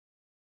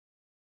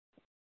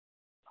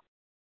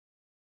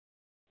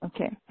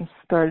Okay, let's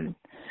start.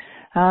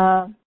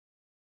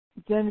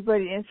 Is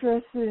anybody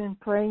interested in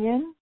praying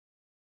in?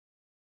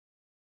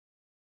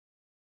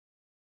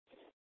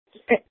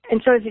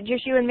 And so is it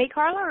just you and me,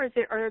 Carla, or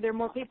are there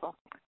more people?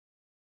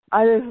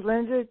 There's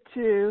Linda,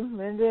 too.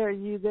 Linda, are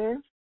you there?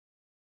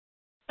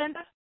 Linda?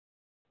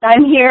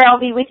 I'm here. I'll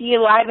be with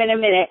you live in a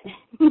minute.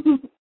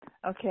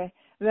 Okay,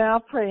 then I'll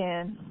pray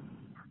in.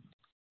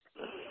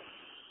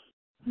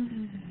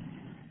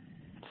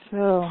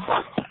 So,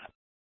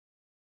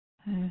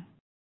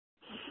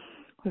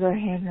 with our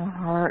hand on our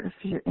heart, if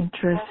you're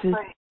interested,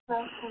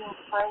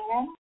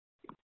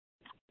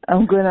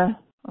 I'm gonna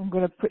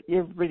put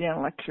everybody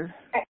on lecture.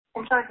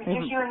 And so is it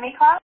just you and me,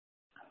 Carla?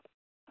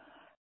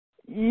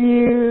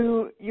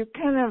 You're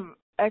kind of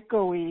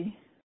echoey.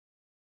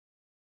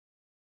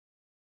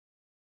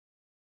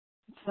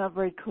 It's not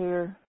very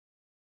clear.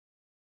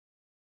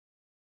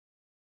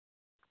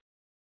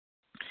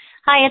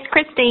 Hi, it's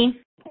Christy.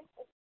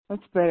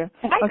 That's better.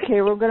 Hi.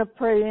 Okay, we're going to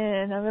pray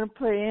in. I'm going to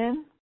pray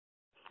in.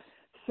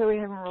 So we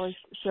haven't really,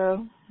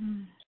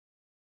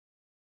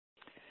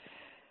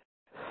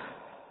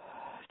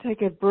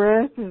 take a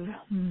breath of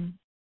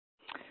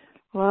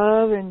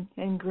love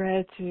and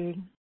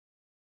gratitude.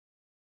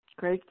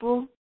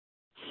 Grateful.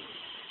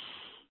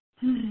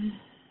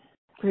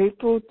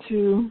 Grateful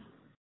to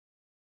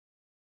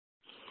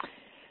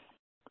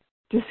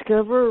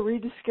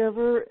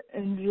rediscover,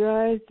 and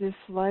realize this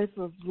life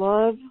of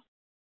love,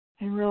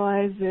 and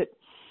realize that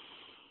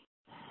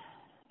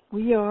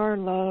we are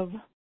love.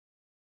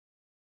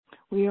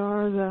 We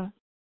are the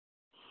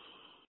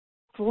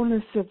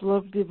fullness of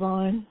love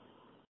divine.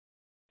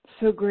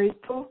 So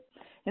grateful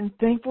and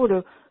thankful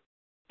to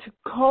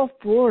call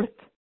forth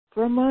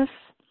from us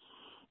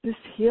this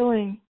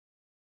healing,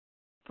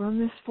 from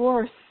this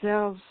for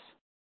ourselves,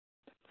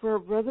 for our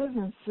brothers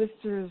and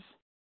sisters.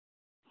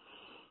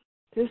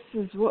 This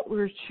is what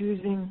we're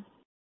choosing.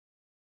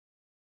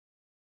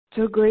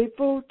 So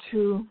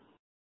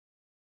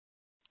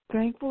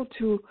thankful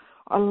to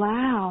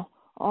allow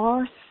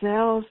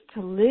ourselves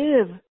to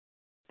live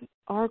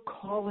our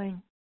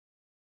calling.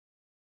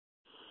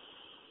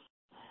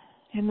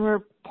 And we're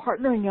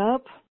partnering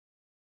up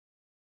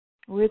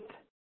with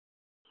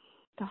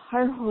the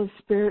higher Holy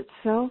Spirit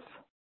self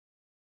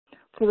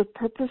for the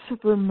purpose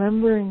of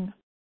remembering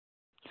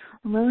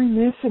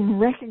this and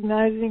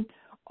recognizing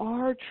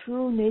our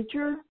true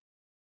nature,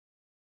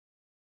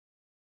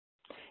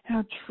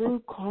 our true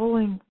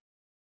calling.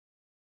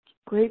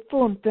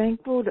 Grateful and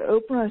thankful to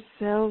open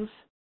ourselves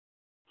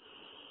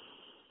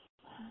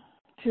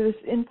to this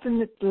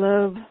infinite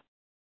love,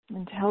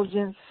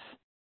 intelligence,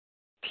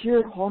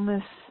 pure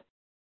wholeness,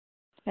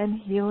 and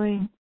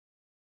healing.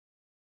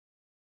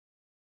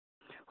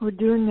 We're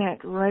doing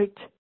that right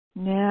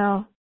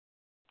now,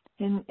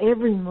 in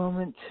every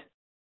moment.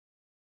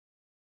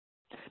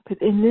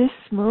 But in this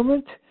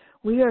moment,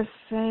 we are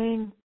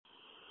saying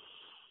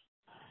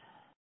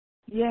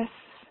yes.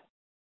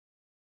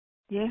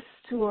 Yes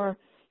to our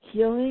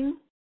healing,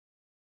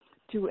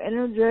 to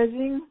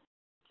energizing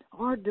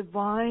our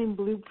divine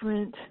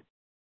blueprint.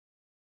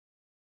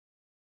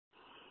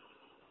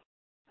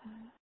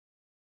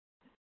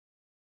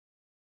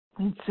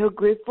 I'm so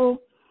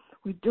grateful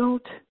we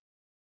don't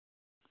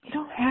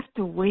have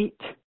to wait.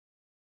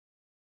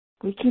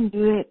 We can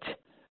do it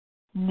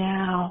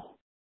now.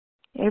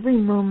 Every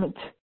moment.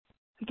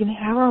 We can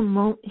have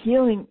our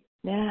healing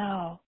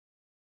now.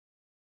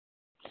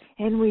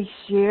 And we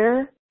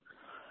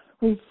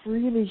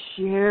freely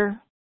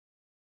share,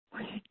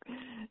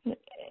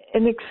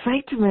 an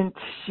excitement,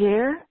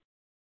 share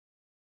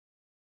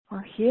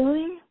our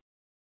healing,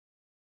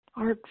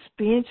 our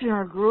expansion,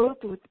 our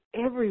growth with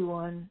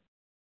everyone,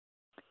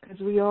 because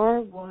we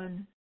are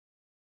one.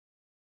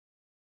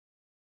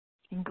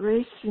 In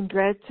grace and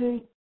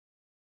gratitude,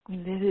 we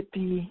let it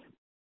be.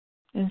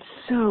 And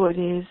so it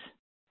is.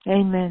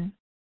 Amen.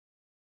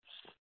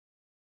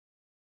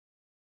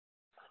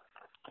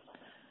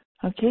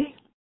 Okay.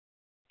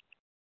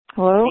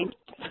 Hello?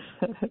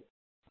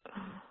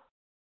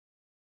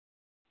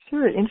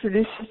 Sure,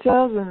 introduce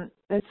yourselves and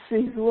let's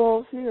see who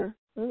all's here.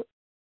 Oh,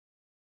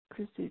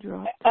 Christy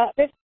dropped.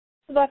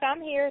 Look,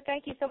 I'm here.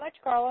 Thank you so much,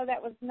 Carla.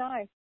 That was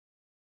nice.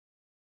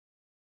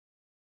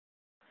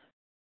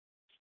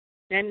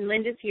 And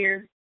Linda's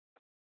here.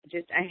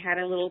 I had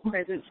a little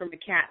present from a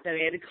cat that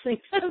I had to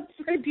clean up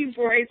right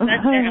before I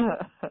sat down.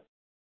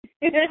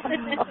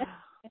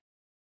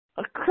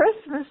 A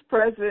Christmas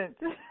present.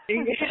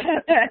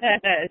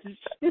 Yes.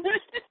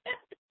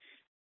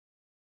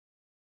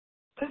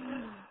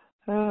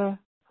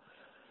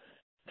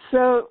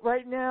 So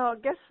right now, I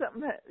guess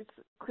something that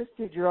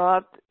Christy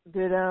dropped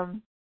that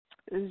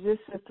it was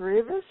just the three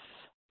of us.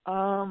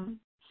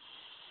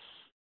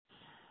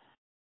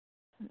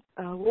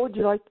 What would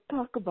you like to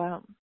talk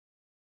about?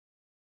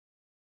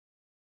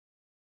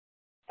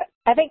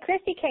 I think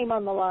Christy came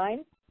on the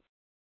line.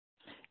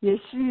 Yeah,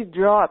 she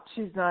dropped.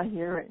 She's not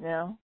here right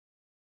now.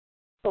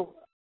 Oh,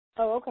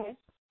 okay.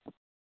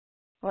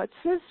 Well,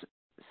 there's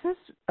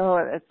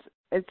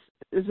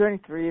only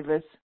three of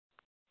us.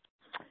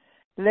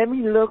 Let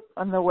me look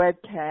on the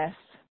webcast.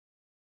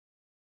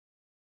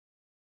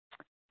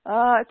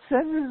 It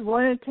says there's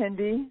one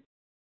attendee.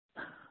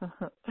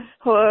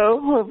 Hello,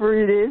 whoever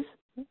it is.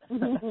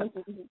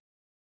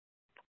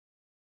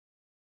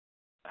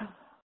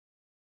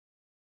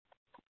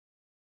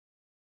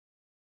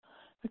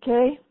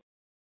 Okay.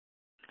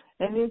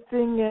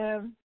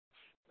 Anything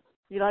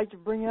you'd like to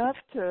bring up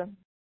to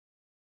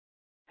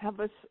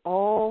have us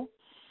all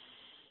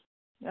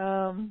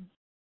bring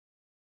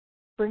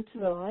to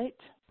the light?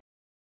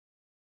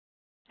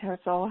 Have us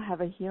all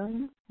have a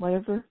healing,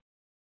 whatever?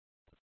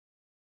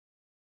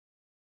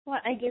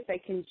 Well, I guess I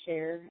can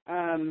share.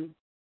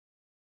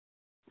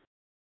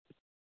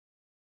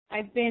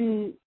 I've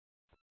been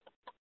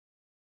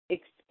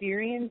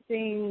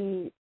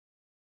experiencing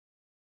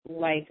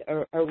like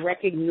a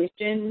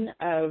recognition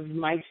of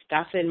my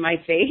stuff in my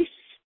face.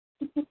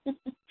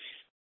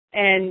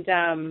 And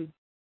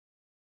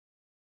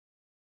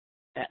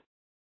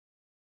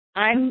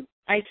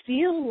I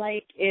feel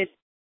like it's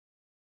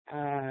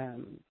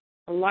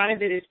a lot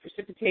of it is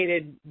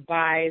precipitated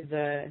by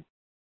the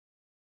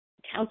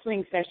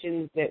counseling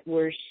sessions that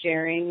we're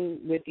sharing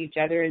with each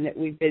other and that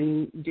we've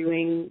been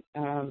doing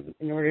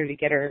in order to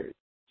get our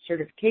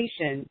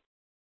certification.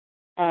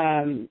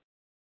 And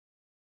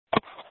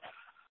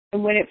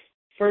when it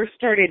first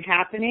started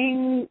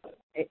happening,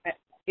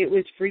 it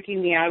was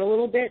freaking me out a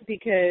little bit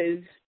because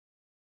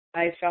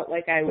I felt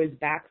like I was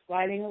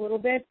backsliding a little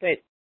bit.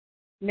 But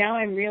now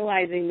I'm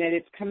realizing that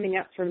it's coming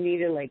up for me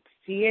to like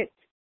see it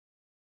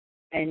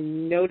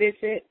and notice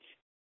it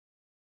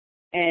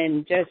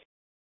and just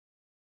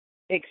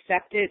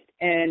accept it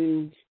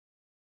and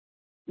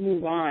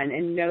move on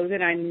and know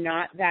that I'm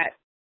not that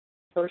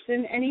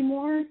person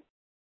anymore.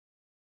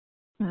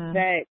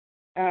 That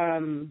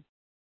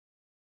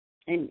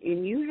and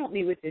you helped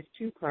me with this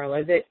too,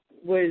 Carla, that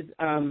was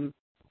in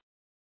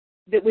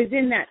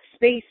that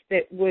space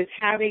that was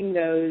having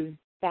those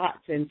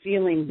thoughts and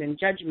feelings and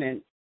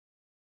judgments.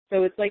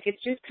 So it's like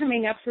it's just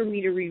coming up for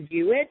me to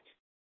review it,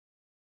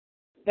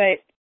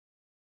 but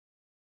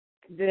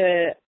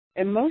the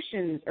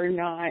emotions are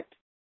not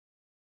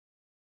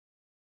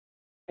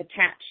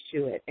attached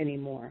to it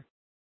anymore.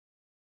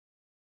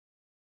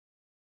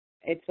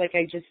 It's like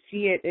I just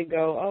see it and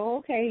go, oh,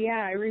 okay,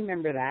 yeah, I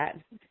remember that.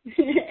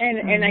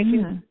 and I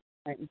can,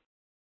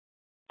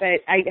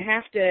 but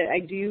I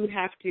do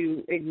have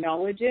to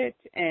acknowledge it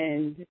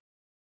and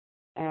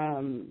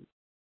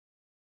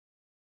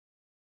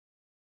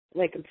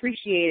like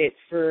appreciate it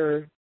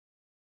for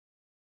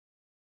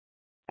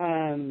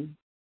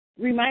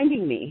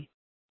reminding me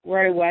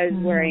where I was,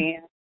 where I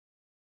am.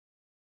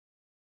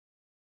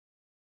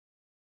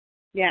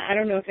 Yeah, I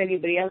don't know if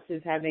anybody else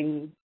is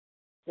having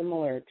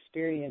similar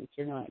experience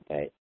or not,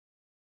 but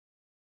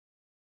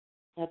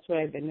that's what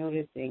I've been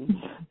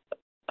noticing.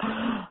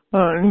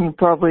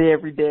 Probably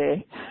every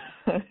day.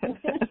 I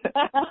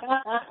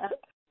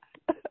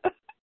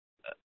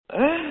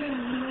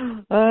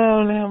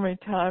don't know how many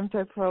times.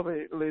 I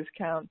probably lose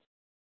count.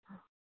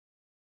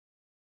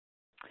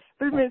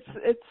 But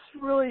it's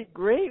really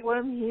great what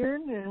I'm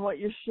hearing and what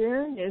you're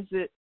sharing is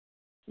that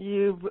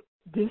you've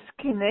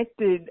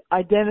disconnected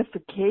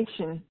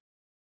identification.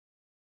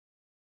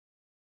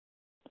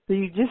 So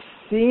you're just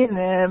seeing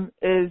them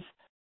as,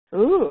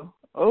 oh,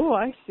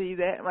 I see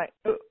that.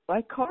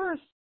 My tire's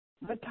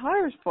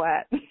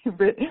flat.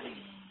 But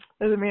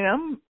doesn't mean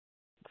I'm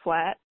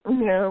flat,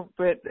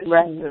 but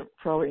it's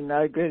probably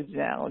not a good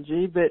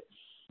analogy. But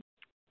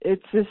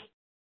it's just,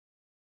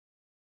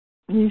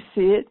 you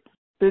see it,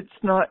 but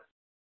it's not,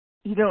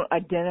 you don't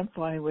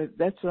identify with,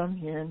 that's what I'm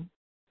hearing.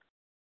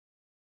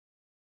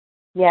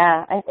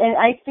 Yeah, and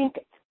I think,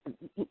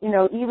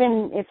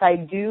 even if I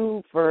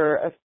do for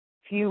a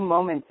few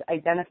moments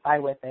identify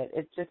with it,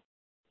 it's just,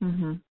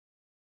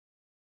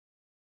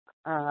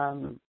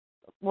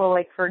 well,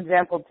 like for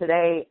example,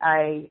 today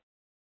I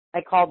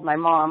called my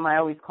mom. I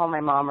always call my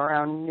mom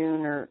around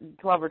noon or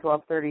 12 or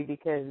 12:30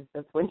 because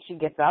that's when she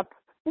gets up,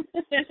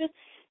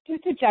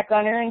 just to check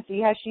on her and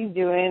see how she's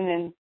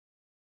doing.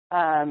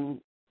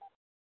 And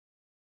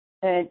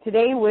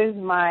today was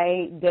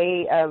my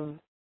day of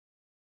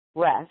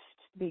rest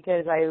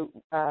because I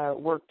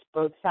worked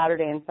both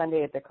Saturday and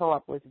Sunday at the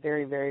co-op. Was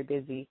very, very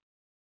busy.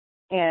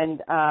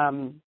 And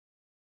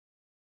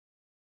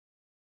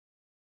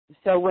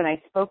so when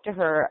I spoke to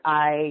her,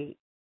 I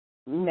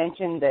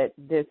mentioned that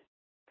this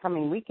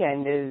coming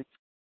weekend is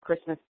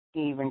Christmas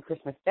Eve and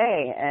Christmas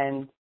Day,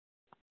 and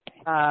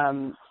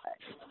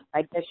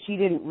I guess she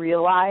didn't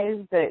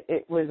realize that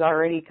it was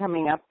already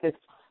coming up this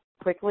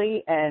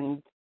quickly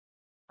and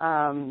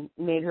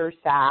made her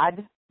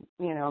sad,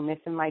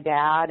 missing my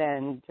dad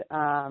and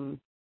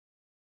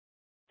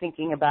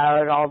thinking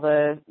about all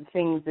the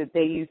things that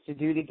they used to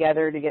do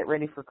together to get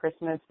ready for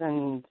Christmas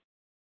and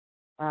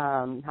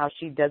how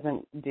she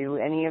doesn't do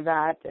any of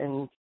that,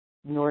 and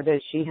nor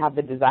does she have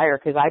the desire.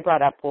 Because I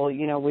brought up, well,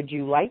 would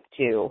you like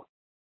to,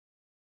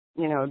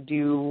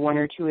 do one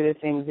or two of the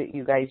things that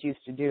you guys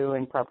used to do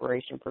in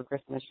preparation for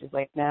Christmas? She's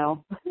like,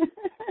 no.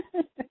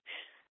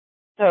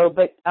 So,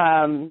 but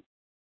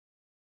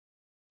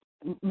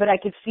but I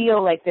could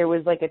feel like there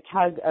was like a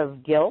tug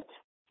of guilt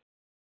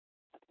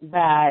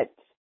that,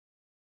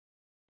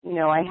 you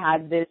know, I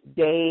had this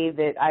day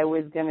that I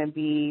was going to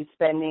be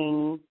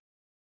spending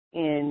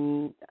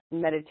in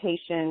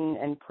meditation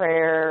and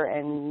prayer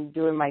and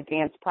doing my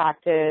dance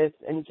practice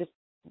and just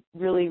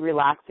really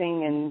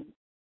relaxing and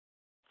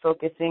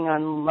focusing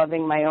on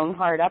loving my own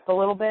heart up a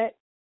little bit.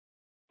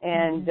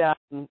 And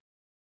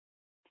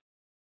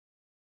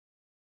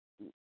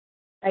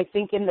I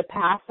think in the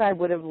past I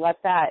would have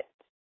let that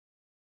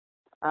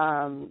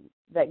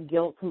that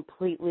guilt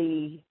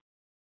completely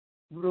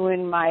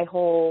ruin my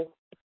whole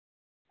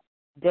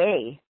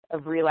day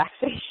of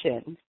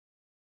relaxation.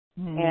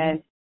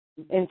 And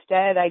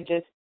instead I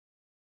just,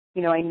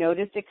 you know, I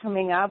noticed it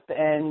coming up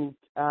and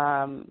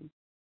I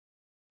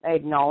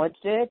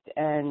acknowledged it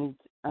and,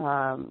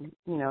 you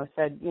know,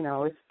 said, you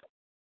know,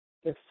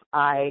 if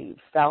I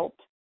felt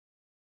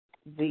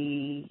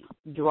the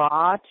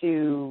draw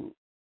to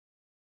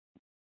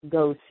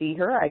go see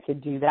her, I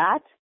could do that.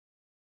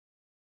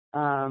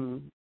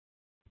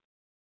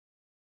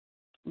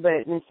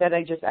 But instead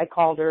I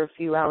called her a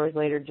few hours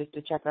later just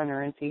to check on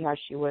her and see how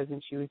she was,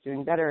 and she was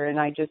doing better. And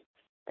I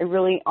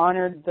really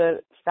honored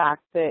the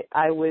fact that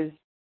I was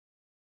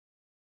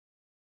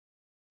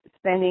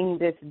spending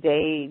this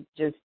day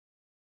just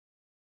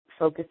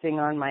focusing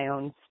on my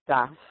own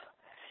stuff,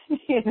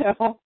 you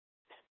know.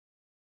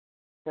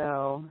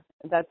 So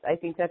I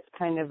think that's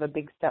kind of a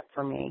big step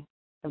for me,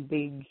 a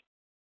big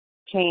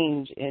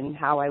change in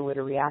how I would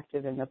have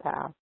reacted in the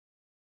past.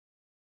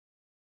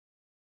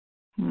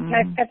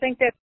 I think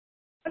that's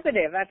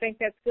positive. I think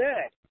that's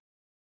good.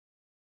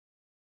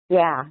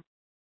 Yeah.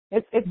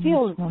 It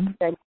feels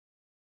good.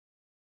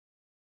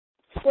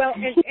 Well,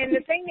 and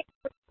the thing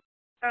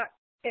that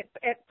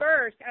at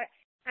first,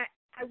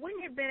 I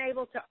wouldn't have been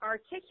able to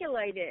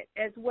articulate it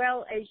as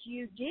well as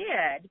you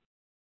did,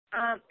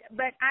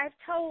 but I've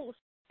told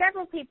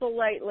several people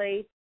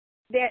lately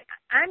that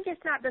I'm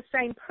just not the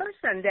same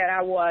person that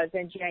I was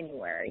in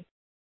January.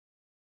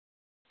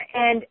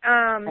 And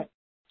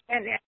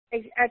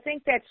I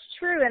think that's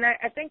true, and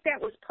I think that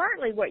was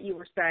partly what you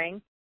were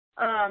saying.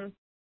 I'm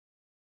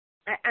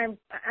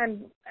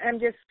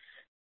just,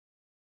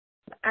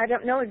 I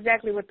don't know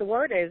exactly what the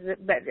word is,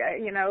 but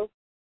you know,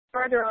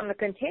 further on the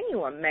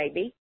continuum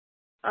maybe,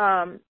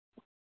 but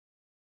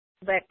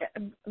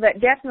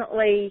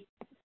definitely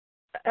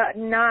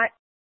not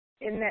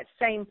in that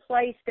same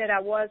place that I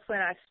was when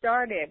I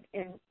started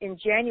in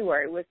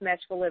January with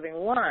Magical Living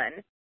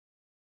 1,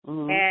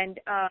 and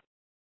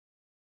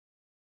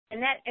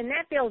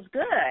that feels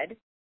good.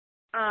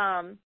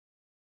 I'm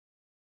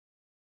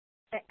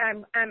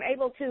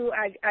able to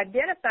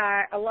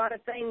identify a lot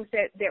of things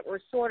that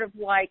were sort of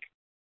like,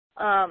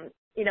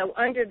 you know,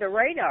 under the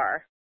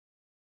radar.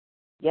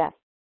 Yes.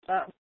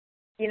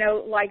 You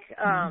know, like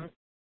an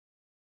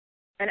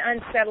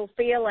unsettled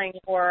feeling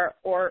or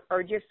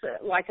just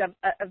like a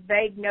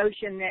vague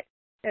notion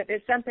that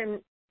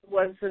something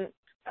wasn't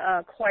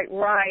quite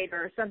right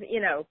or something, you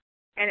know.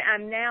 And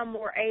I'm now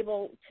more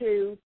able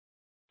to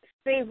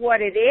see what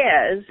it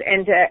is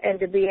and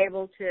to be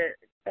able to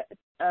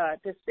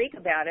speak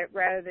about it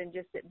rather than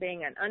just it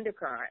being an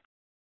undercurrent.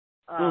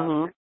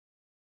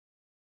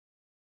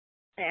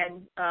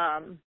 And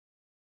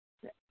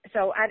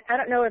so I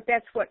don't know if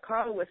that's what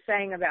Carl was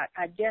saying about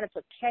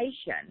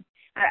identification.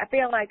 I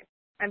feel like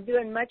I'm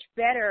doing much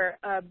better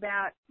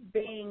about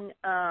being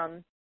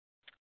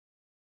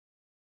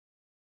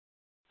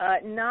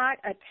not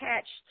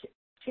attached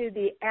to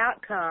the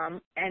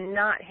outcome and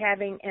not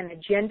having an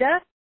agenda.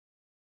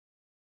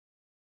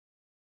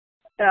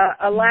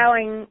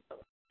 Allowing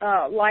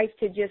life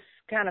to just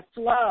kind of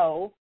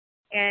flow,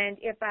 and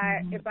if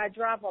I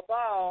drop a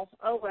ball,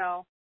 oh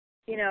well,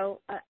 you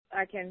know,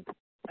 I can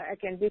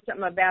do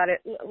something about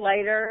it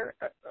later,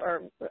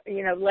 or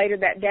you know, later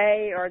that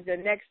day or the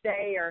next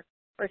day or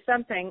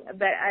something.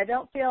 But I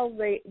don't feel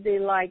the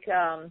like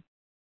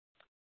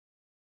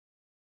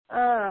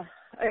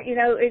you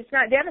know, it's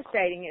not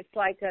devastating. It's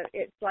like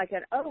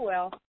an oh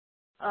well,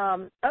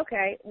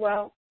 okay,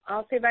 well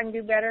I'll see if I can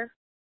do better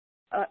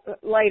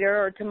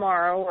later or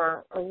tomorrow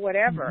or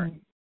whatever.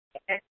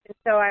 And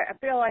so I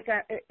feel like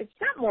it's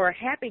not more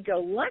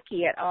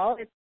happy-go-lucky at all.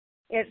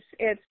 It's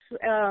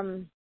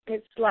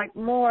like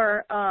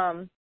more.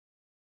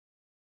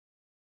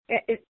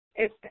 It's.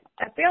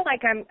 I feel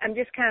like I'm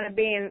just kind of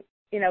being,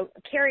 you know,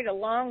 carried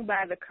along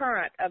by the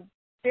current of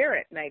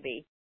spirit,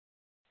 maybe.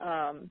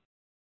 And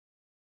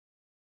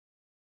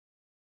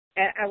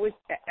I was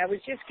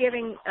just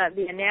giving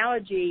the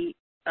analogy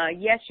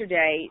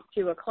yesterday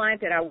to a client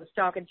that I was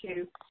talking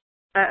to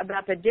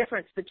about the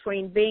difference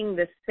between being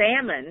the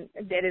salmon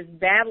that is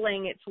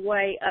battling its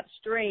way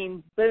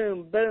upstream,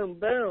 boom, boom,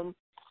 boom,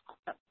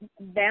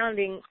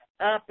 bounding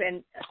up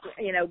and,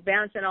 you know,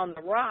 bouncing on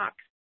the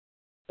rocks,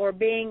 or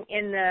being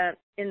in the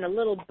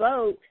little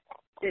boat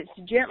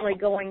that's gently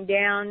going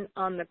down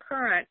on the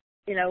current,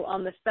 you know,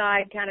 on the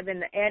side, kind of in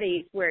the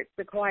eddies where it's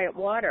the quiet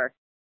water.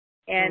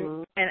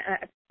 And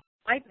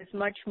life is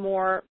much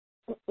more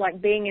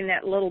like being in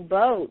that little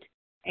boat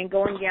and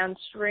going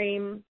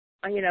downstream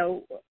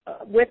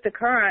with the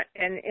current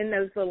and in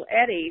those little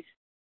eddies,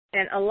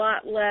 and a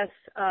lot less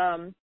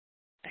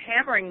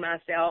hammering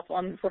myself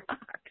on the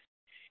rocks.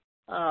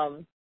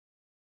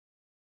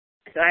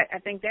 So I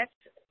think that's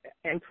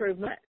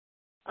improvement.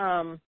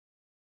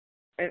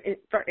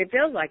 It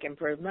feels like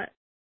improvement.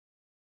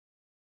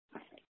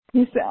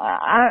 Yes,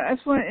 I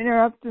just want to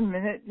interrupt a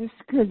minute just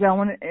because I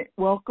want to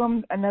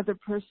welcome another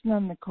person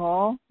on the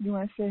call. You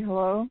want to say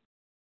hello?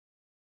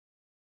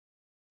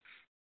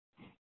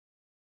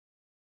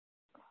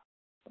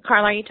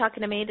 Carla, are you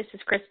talking to me? This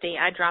is Christy.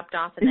 I dropped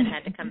off and then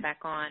had to come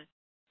back on.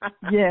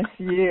 Yes,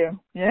 you.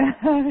 Yeah.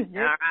 Yep. All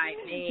right,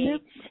 me.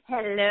 Yep.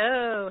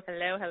 Hello,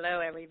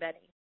 everybody.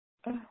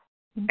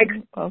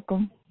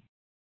 Welcome.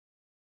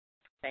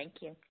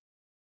 Thank you.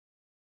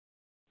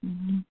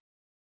 Mm-hmm.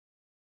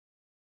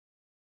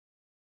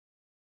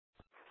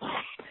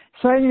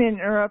 Sorry to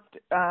interrupt,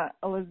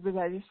 Elizabeth.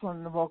 I just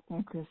wanted to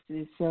welcome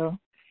Christy. So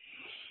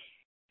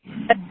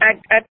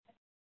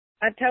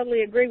I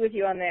totally agree with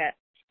you on that.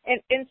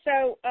 And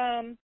so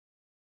I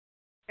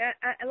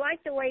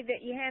like the way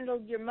that you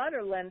handled your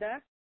mother,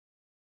 Linda.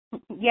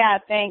 Yeah,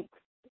 thanks,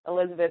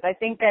 Elizabeth. I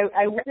think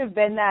I would have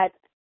been that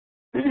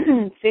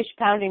fish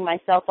pounding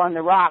myself on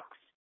the rocks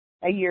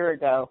a year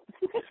ago.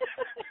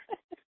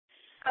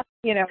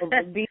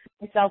 Beating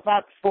myself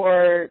up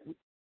for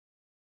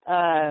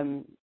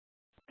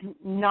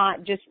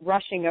not just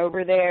rushing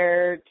over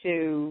there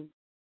to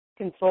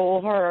console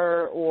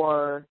her,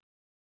 or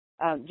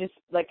just,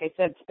 like I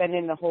said,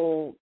 spending the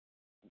whole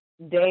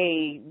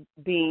day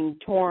being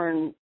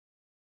torn,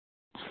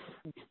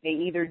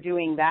 either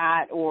doing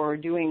that or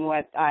doing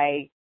what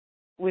I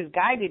was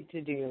guided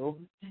to do.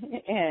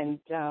 And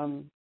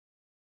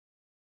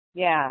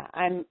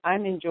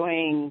I'm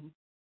enjoying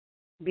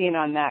being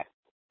on that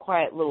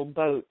quiet little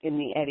boat in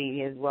the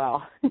eddy as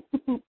well.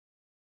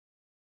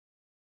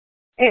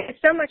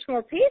 It's so much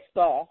more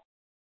peaceful.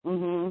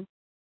 Mhm.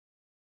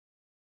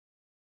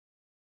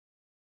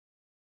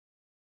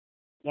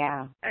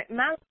 Yeah.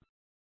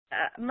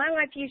 My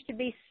life used to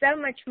be so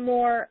much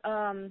more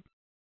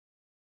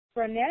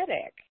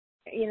frenetic.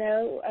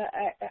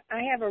 I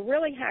have a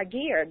really high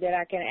gear that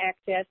I can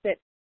access that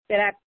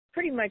I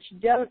pretty much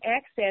don't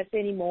access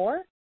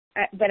anymore.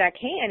 But I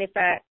can if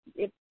I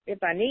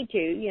need to.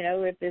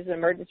 If there's an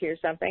emergency or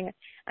something,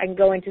 I can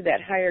go into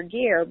that higher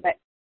gear. But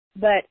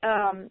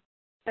I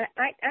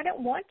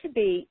don't want to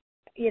be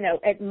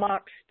at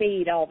Mach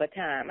speed all the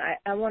time.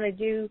 I want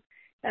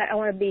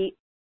to be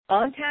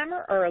on time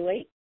or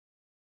early.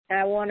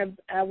 I want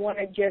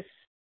to just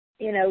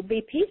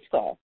be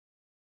peaceful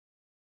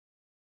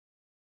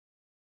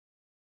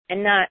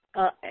and not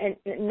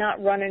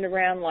running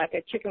around like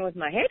a chicken with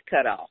my head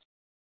cut off.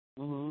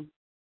 Mhm.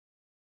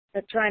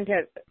 But trying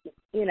to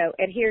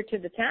adhere to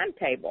the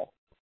timetable.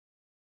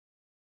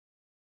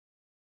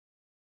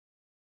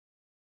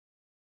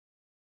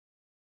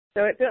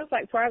 So it feels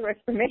like progress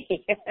for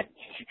me.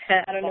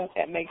 I don't know if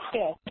that makes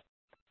sense.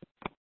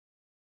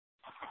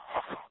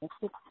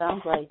 It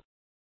sounds like.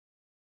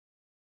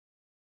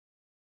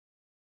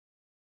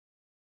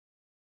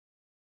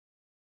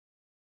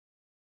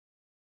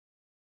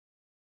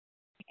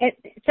 And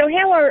so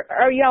how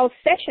are y'all's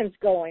sessions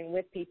going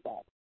with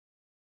people?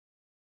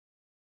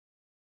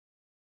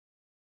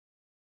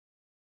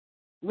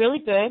 Really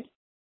good.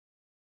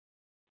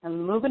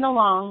 I'm moving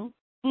along.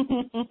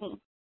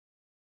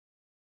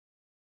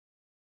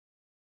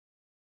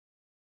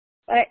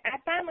 I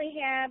finally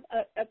have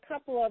a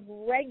couple of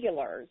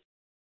regulars,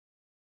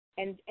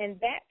 and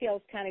that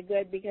feels kind of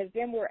good because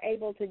then we're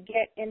able to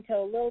get into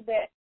a little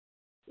bit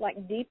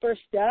like deeper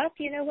stuff.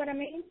 You know what I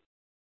mean?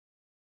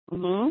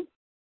 Mhm.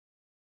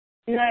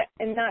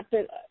 Not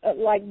the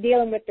like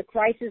dealing with the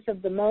crisis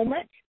of the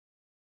moment.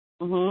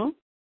 Mhm.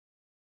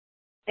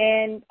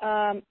 And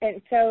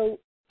so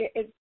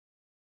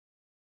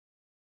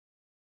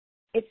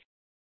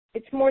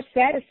it's more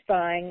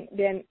satisfying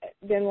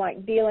than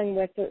like dealing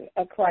with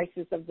a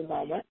crisis of the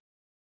moment.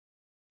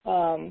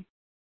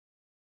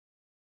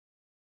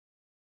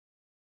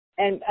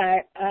 And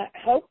I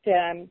hope that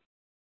I'm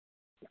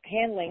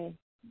handling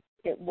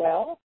it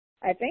well.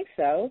 I think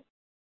so.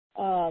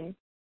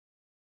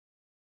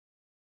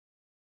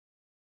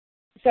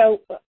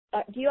 So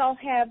do you all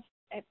have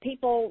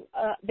people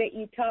that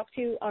you talk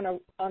to on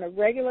a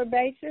regular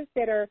basis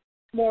that are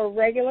more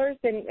regulars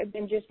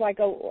than just like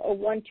a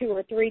 1, 2,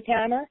 or 3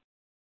 timer?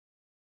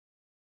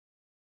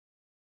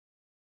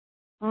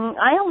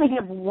 I only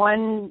have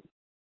one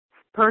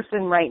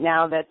person right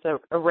now that's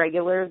a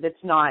regular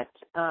that's not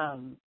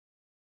from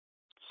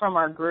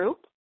our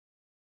group.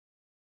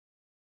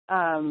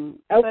 Okay.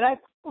 But I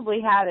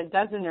probably had a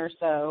dozen or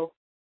so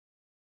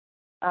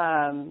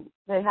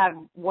that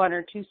had 1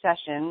 or 2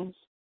 sessions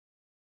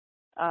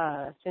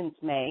since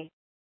May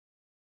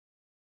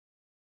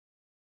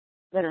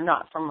that are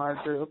not from our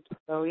group.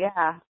 So,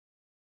 yeah.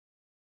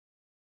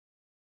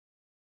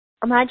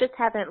 I just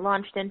haven't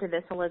launched into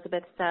this,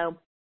 Elizabeth, so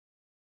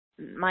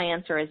my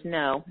answer is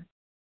no.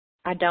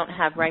 I don't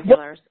have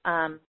regulars.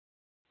 I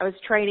was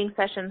trading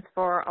sessions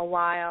for a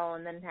while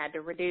and then had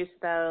to reduce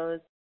those.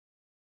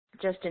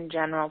 just in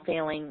general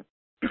feeling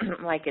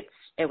like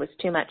it was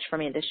too much for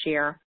me this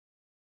year.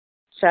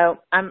 So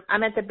I'm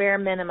at the bare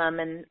minimum,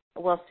 and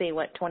we'll see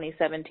what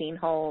 2017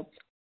 holds.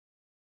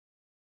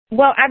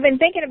 Well, I've been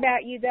thinking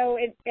about you, though,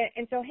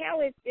 and so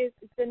how is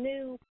the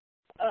new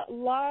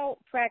law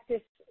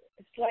practice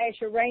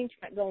 /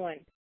 arrangement going?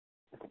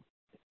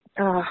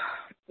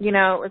 You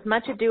know, it was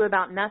much ado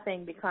about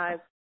nothing, because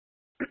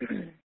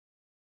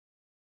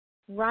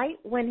right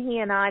when he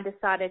and I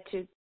decided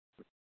to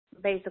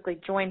basically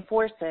join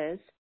forces,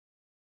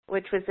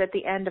 which was at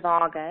the end of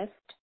August,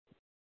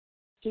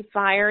 he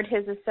fired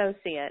his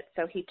associate,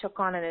 so he took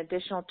on an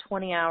additional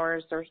 20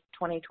 hours or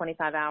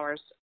 25 hours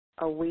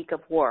a week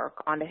of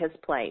work onto his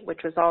plate,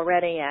 which was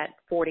already at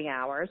 40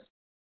 hours.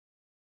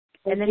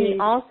 And then he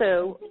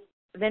also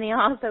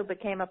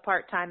became a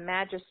part-time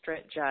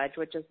magistrate judge,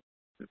 which is,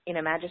 you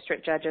know,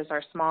 magistrate judges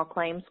are small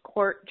claims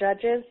court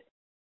judges.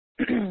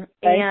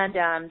 And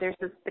there's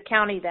the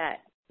county that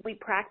we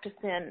practice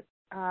in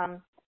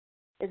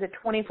is a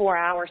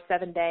 24-hour,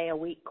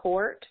 7-day-a-week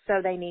court,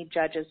 so they need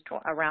judges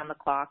around the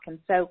clock. And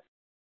so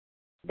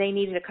they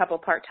needed a couple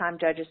part-time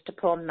judges to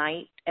pull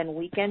night and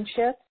weekend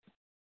shifts.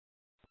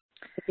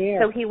 Yeah.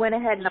 So he went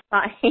ahead and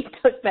applied. He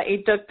took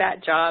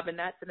that job, and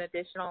that's an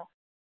additional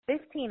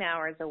 15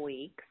 hours a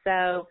week.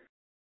 So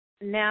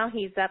now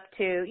he's up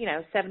to,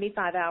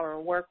 75-hour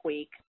work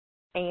week,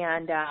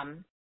 and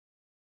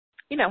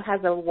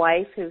has a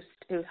wife who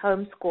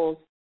homeschools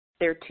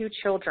their 2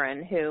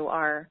 children who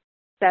are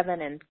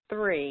 7 and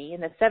 3,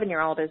 and the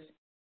 7-year-old is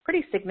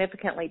pretty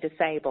significantly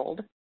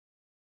disabled.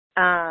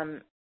 I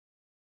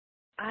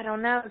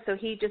don't know. So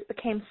he just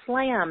became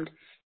slammed,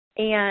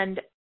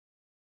 and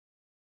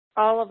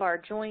all of our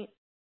joint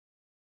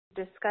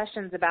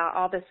discussions about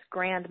all this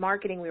grand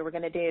marketing we were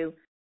going to do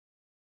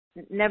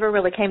never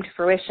really came to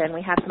fruition.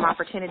 We had some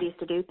opportunities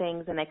to do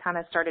things, and they kind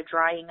of started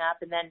drying up.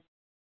 And then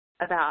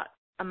about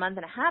a month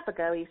and a half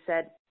ago, he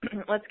said,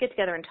 let's get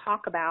together and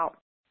talk about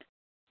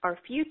our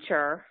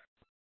future.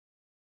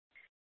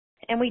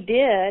 And we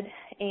did,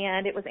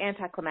 and it was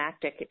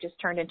anticlimactic. It just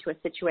turned into a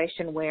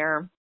situation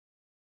where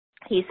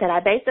he said, I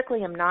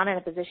basically am not in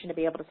a position to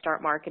be able to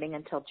start marketing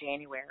until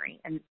January.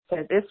 And so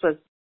this was,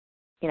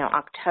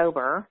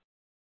 October,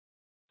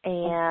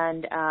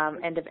 and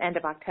end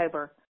of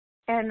October.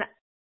 And,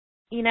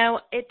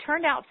 it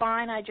turned out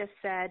fine. I just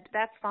said,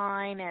 that's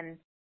fine, and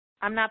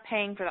I'm not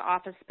paying for the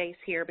office space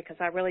here because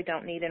I really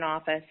don't need an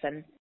office.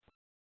 And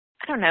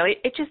I don't know,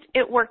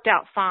 it worked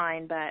out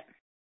fine, but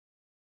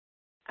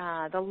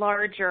the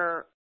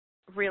larger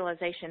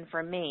realization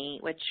for me,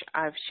 which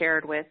I've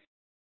shared with,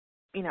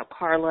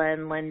 Carla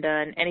and Linda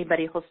and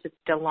anybody who'll sit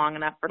still long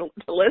enough to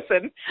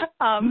listen, is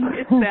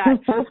that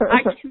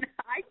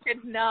I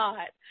could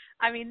not.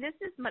 I mean, this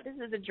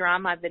is a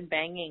drum I've been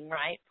banging,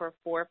 right, for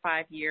 4 or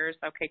 5 years,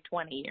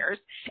 20 years.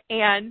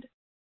 And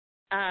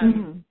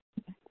I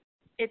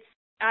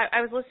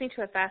was listening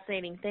to a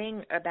fascinating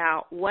thing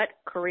about what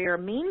career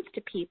means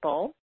to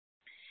people,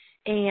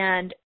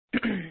 and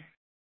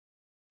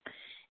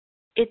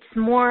it's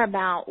more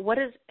about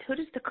who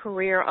does the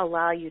career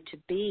allow you to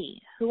be?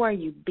 Who are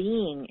you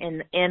being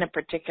in a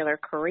particular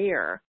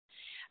career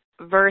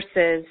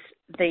versus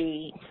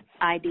the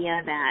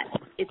idea that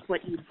it's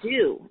what you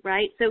do,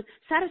 right? So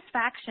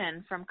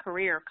satisfaction from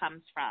career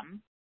comes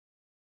from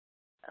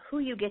who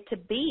you get to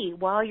be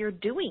while you're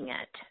doing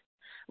it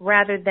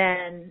rather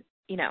than,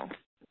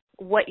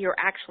 what you're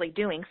actually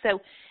doing.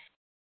 So,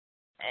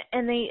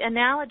 and the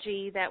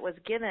analogy that was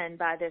given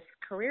by this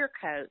career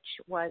coach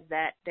was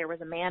that there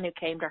was a man who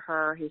came to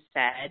her who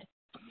said,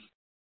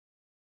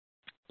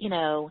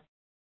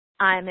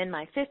 I'm in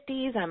my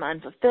 50s, I'm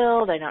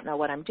unfulfilled, I don't know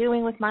what I'm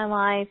doing with my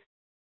life,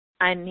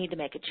 I need to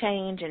make a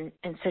change. And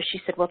so she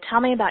said, well,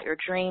 tell me about your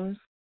dreams.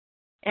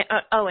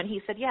 And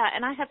he said, yeah,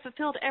 and I have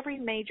fulfilled every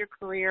major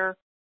career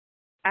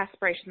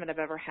aspiration that I've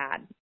ever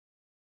had.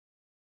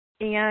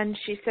 And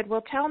she said,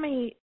 well, tell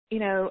me,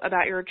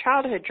 about your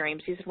childhood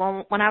dreams. He said,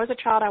 well, when I was a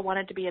child, I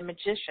wanted to be a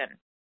magician.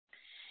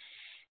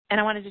 And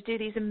I wanted to do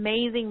these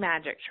amazing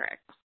magic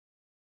tricks.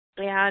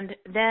 And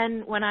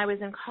then when I was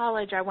in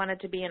college, I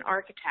wanted to be an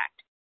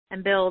architect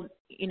and build,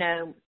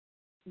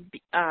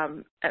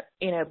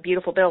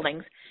 beautiful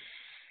buildings.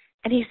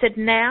 And he said,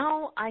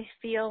 now I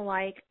feel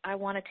like I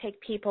want to take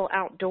people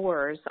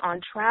outdoors on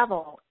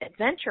travel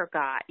adventure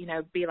guide,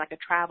 be like a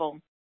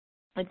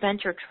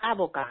adventure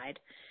travel guide.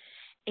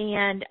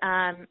 And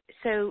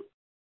so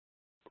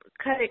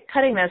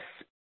cutting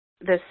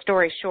this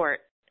story short,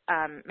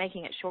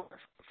 making it short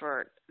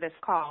for this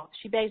call,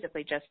 she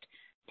basically just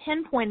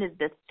pinpointed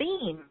the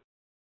theme.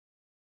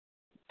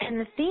 And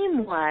the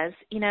theme was,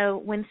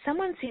 when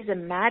someone sees a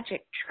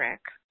magic trick,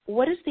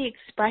 what is the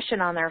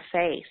expression on their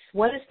face?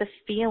 What is the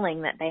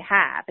feeling that they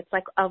have? It's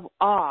like of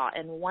awe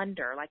and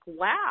wonder, like,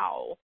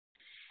 wow.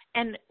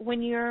 And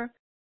when you're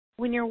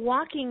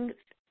walking,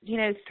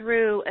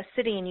 through a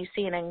city and you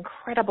see an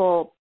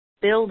incredible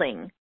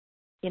building,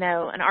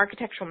 an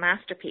architectural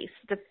masterpiece,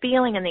 the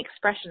feeling and the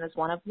expression is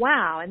one of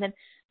wow. And then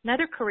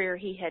another career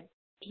he had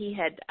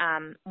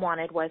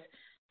wanted was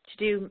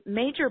do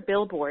major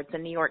billboards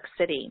in New York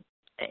City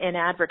in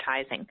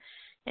advertising.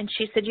 And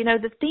she said, you know,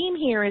 the theme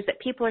here is that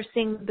people are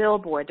seeing the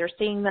billboard, they're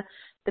seeing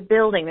the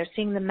building, they're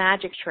seeing the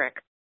magic trick,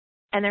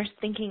 and they're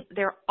thinking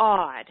they're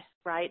awed,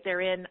 right?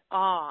 They're in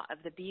awe of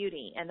the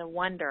beauty and the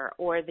wonder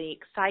or the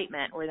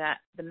excitement or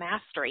the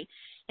mastery.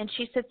 And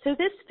she said, so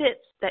this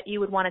fits that you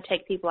would want to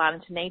take people out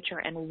into nature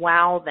and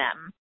wow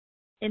them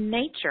in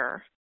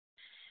nature,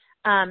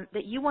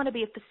 that you want to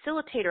be a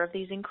facilitator of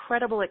these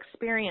incredible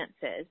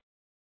experiences.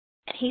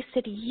 And he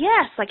said,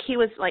 yes, like he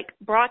was like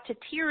brought to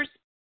tears.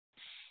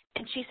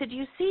 And she said, do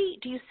you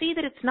see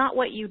that it's not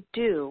what you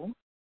do,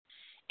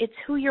 it's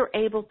who you're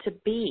able to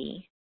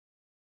be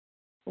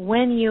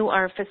when you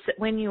are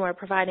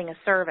providing a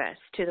service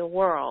to the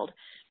world.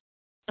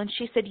 And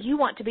she said, you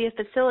want to be a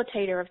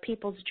facilitator of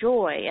people's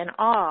joy and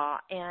awe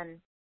and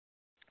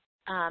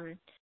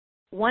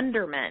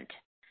wonderment.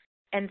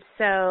 And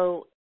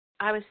so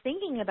I was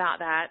thinking about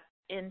that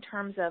in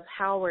terms of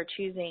how we're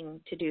choosing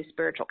to do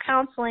spiritual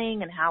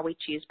counseling and how we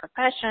choose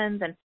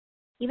professions and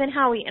even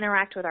how we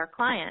interact with our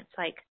clients.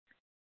 Like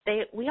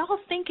we all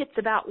think it's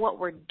about what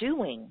we're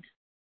doing,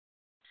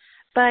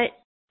 but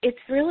it's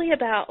really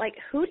about, like,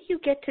 who do you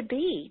get to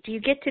be? Do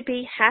you get to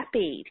be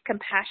happy,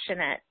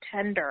 compassionate,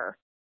 tender?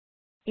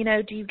 You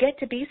know, do you get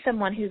to be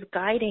someone who's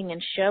guiding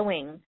and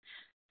showing?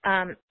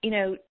 You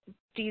know,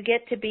 do you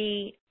get to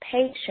be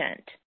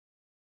patient?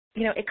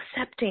 You know,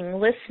 accepting,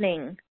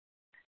 listening?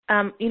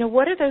 You know,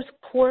 what are those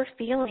core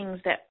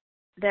feelings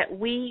that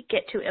we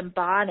get to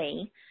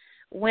embody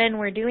when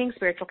we're doing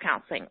spiritual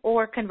counseling,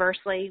 or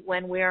conversely,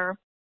 when we're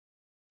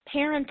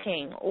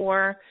parenting,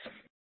 or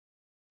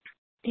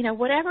you know,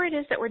 whatever it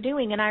is that we're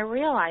doing. And I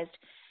realized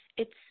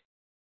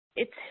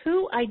it's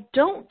who I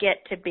don't get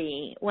to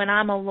be when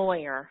I'm a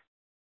lawyer.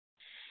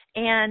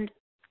 And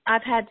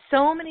I've had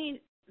so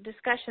many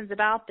discussions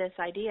about this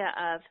idea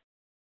of,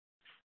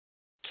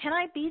 can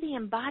I be the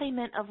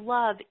embodiment of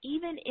love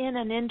even in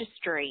an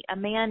industry, a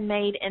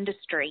man-made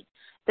industry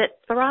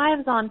that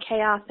thrives on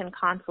chaos and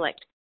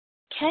conflict?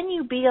 Can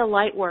you be a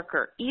light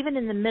worker even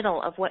in the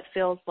middle of what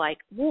feels like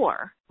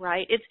war,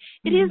 right?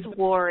 It is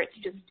war.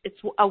 It's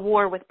a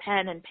war with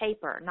pen and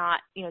paper, not,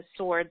 you know,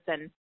 swords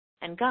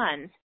and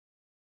guns.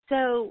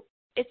 So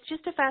it's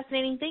just a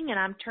fascinating thing, and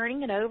I'm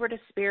turning it over to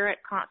Spirit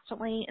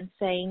constantly and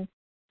saying,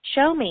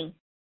 show me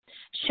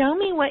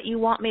what you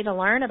want me to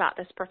learn about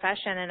this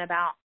profession and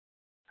about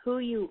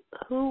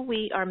who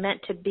we are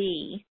meant to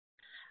be,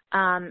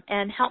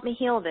 and help me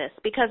heal this.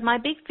 Because my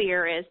big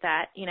fear is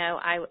that, you know,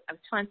 I was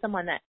telling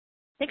someone that,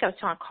 I think I was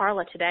telling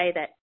Carla today,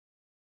 that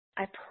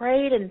I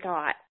prayed and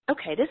thought,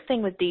 okay, this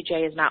thing with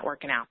DJ is not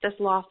working out. This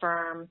law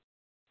firm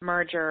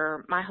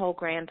merger, my whole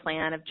grand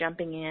plan of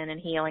jumping in and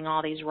healing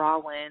all these raw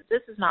wounds,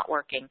 this is not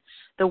working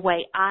the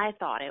way I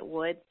thought it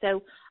would.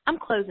 So I'm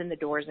closing the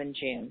doors in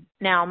June.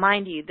 Now,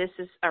 mind you, this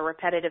is a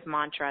repetitive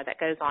mantra that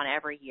goes on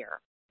every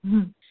year.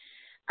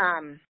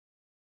 Mm-hmm.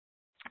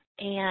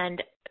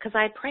 And because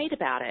I prayed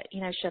about it,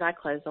 you know, should I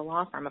close the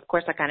law firm? Of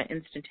course, I got an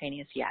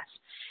instantaneous yes.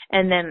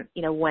 And then,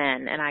 you know,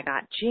 when? And I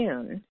got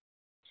June.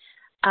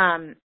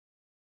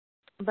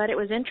 But it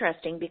was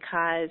interesting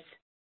because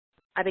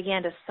I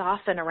began to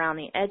soften around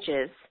the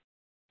edges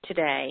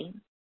today,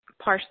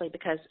 partially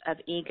because of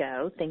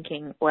ego,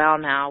 thinking, well,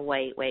 now,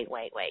 wait.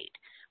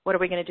 What are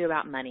we going to do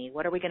about money?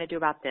 What are we going to do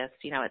about this?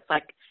 You know, it's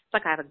like I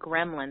have a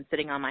gremlin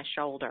sitting on my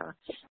shoulder.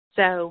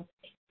 So,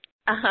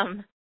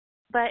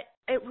 but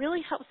it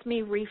really helps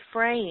me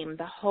reframe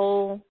the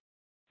whole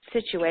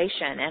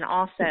situation, and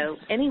also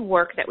any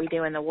work that we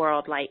do in the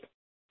world, like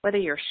whether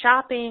you're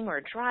shopping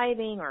or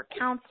driving or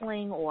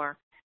counseling or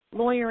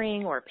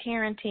lawyering or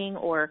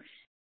parenting, or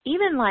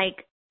even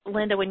like,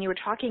 Linda, when you were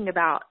talking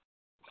about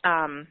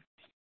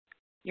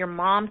your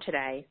mom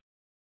today,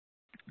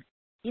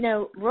 you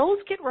know, roles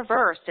get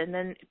reversed and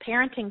then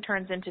parenting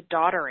turns into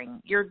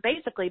daughtering. You're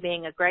basically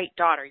being a great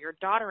daughter. You're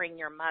daughtering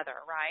your mother,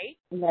 right?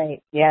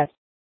 Right, yes.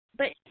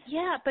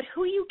 But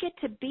who you get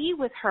to be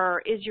with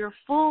her is your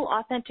full,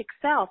 authentic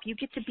self. You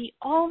get to be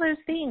all those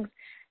things: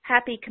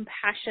 happy,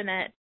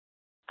 compassionate,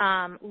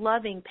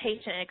 loving,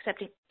 patient, and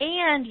accepting.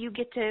 And you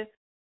get to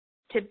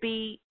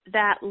be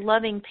that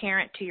loving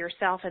parent to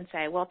yourself and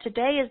say, well,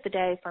 today is the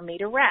day for me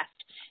to rest.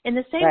 In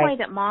the same way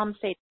that moms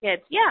say to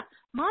kids,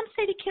 moms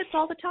say to kids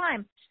all the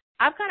time,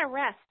 I've got to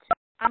rest.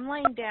 I'm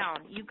laying down.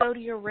 You go to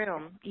your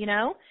room, you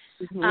know?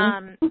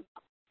 Mm-hmm.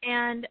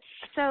 And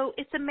so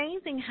it's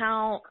amazing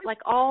how, like,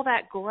 all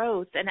that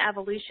growth and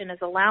evolution is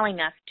allowing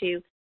us to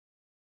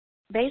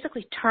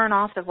basically turn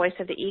off the voice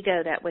of the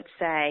ego that would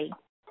say,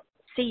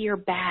 see, you're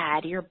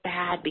bad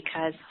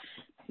because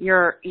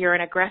you're an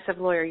aggressive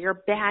lawyer.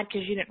 You're bad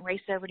because you didn't race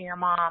over to your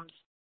mom's.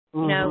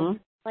 Mm-hmm. You know,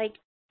 like,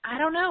 I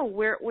don't know.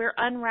 We're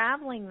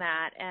unraveling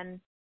that, and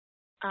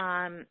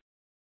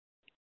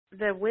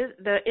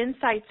the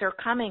insights are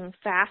coming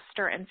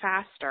faster and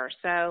faster.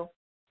 So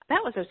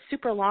that was a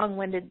super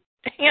long-winded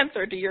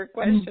answer to your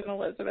question,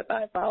 Elizabeth.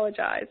 I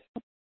apologize.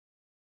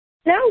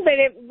 No, but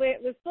it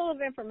was full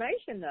of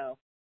information, though.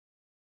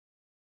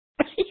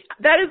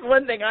 That is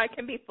one thing I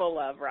can be full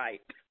of, right?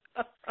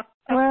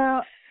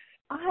 Well,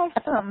 I have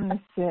something to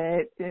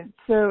say.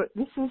 So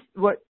this is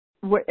what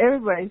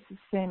everybody's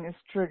saying is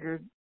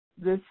triggered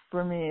this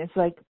for me. It's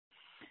like,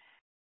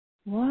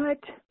 what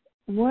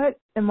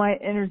am I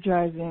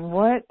energizing?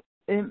 What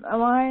am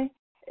I?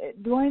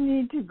 Do I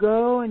need to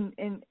go and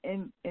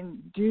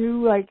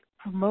do, like,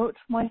 promote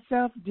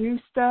myself, do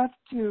stuff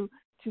to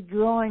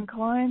draw in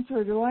clients,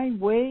 or do I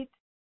wait?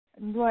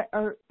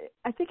 Or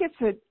I think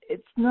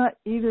it's not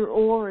either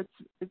or,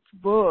 it's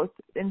both.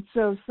 And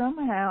so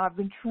somehow I've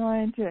been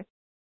trying to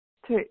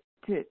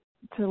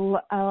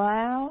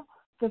allow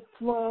the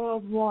flow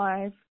of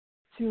life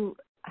to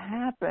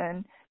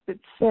happen, but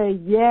say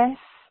yes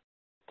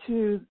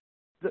to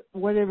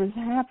whatever's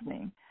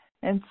happening.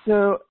 And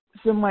so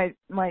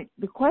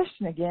the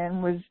question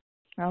again was,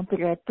 I don't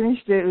think I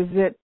finished it, was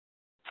that,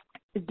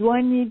 do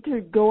I need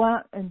to go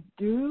out and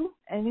do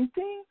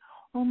anything,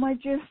 or am I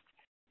just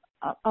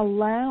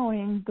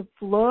allowing the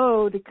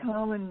flow to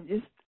come and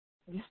just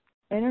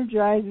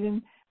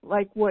energizing,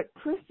 like what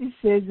Christy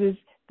says is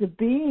the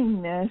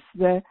beingness,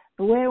 the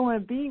way I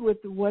want to be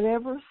with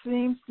whatever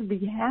seems to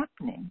be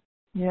happening,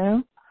 you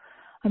know?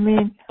 I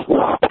mean,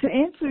 to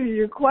answer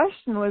your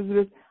question,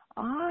 Elizabeth,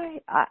 I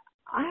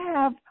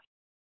have,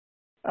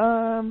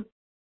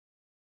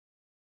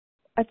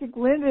 I think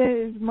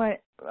Linda is my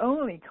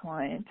only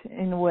client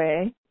in a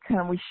way.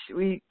 Kind of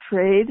we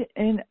trade,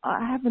 and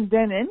I haven't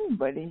done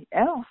anybody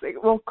else.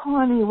 Well,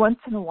 Connie once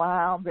in a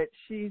while, but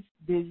she's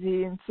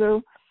busy, and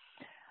so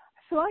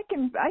I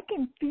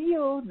can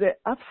feel the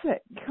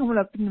upset coming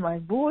up in my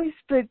voice,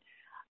 but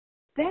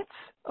that's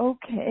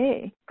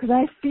okay, because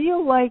I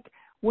feel like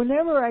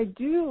whenever I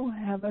do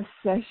have a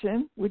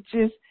session,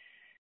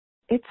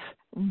 it's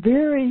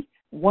very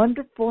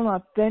wonderful and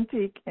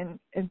authentic and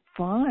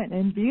fun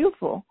and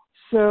beautiful.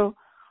 So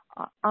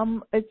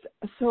it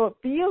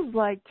feels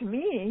like, to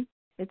me,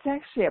 it's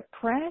actually a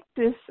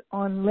practice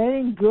on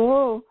letting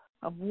go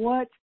of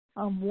what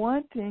I'm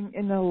wanting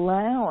and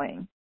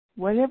allowing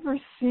whatever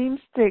seems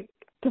to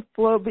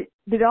flow.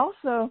 But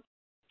also,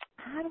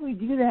 how do we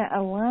do that,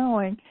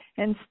 allowing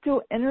and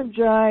still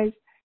energize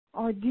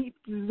our deep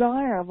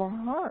desire of our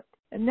heart?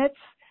 And that's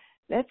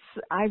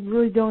I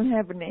really don't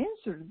have an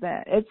answer to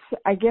that.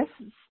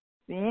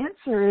 The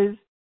answer is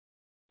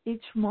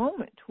each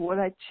moment, what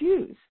I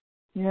choose,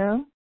 you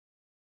know?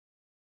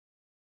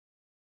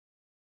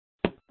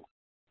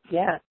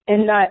 Yeah,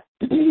 and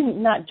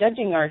not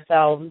judging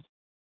ourselves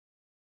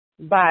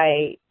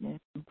by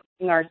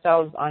putting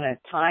ourselves on a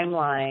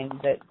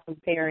timeline that's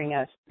comparing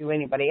us to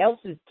anybody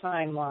else's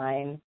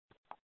timeline,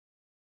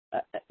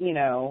 you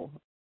know,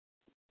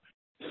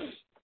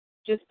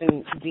 just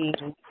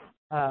being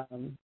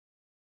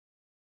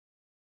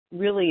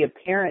really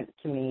apparent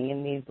to me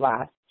in these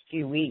last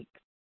few weeks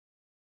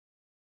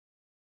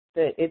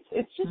that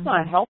it's just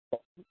not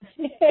helpful.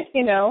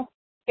 You know,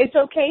 it's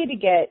okay to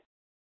get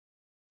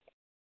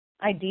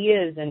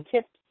ideas and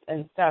tips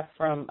and stuff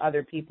from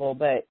other people,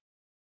 but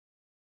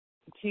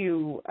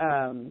to,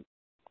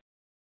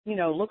 you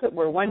know, look at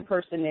where one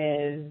person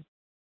is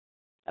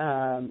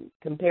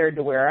compared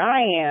to where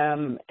I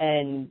am,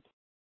 and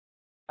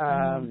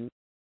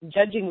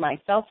judging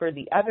myself or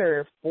the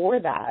other for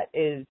that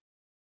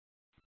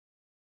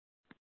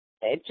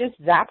it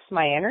just zaps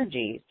my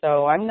energy.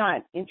 So I'm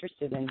not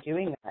interested in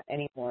doing that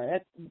anymore.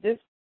 This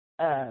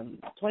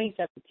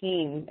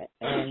 2017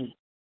 and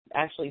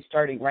actually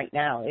starting right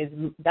now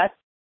that's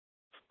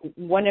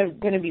going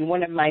to be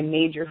one of my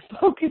major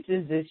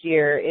focuses this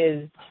year,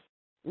 is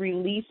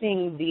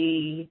releasing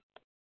the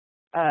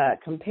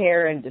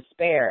compare and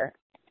despair,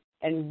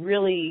 and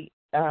really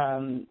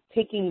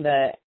taking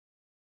the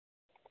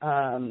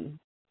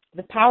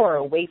power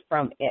away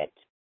from it,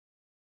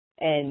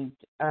 and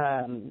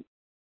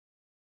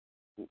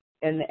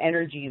the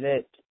energy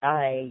that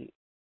I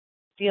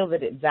feel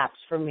that it zaps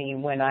from me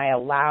when I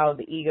allow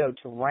the ego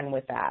to run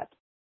with that,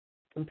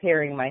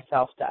 comparing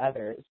myself to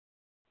others.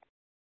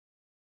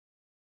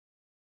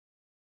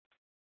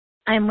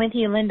 I'm with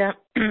you, Linda.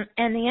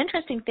 And the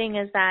interesting thing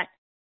is that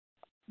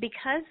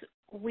because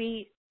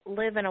we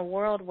live in a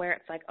world where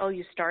it's like, oh,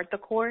 you start the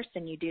course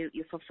and you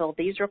fulfill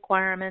these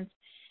requirements,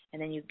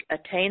 and then you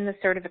attain the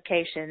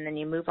certification, and then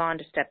you move on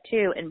to step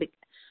 2. And,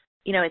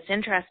 you know, it's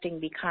interesting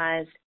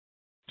because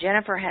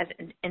Jennifer has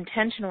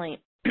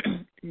intentionally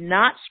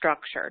not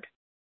structured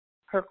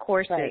her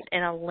courses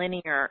in a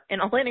linear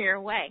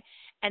way.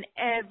 And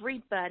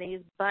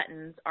everybody's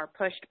buttons are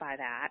pushed by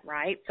that,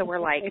 right? So we're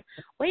like,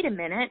 wait a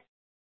minute,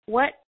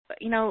 what,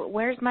 you know,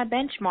 where's my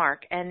benchmark?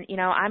 And, you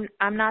know,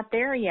 I'm not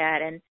there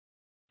yet. And,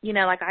 you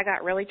know, like I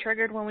got really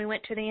triggered when we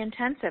went to the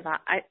intensive.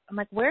 I'm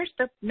like, where's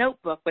the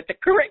notebook with the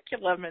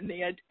curriculum and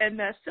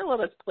the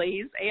syllabus,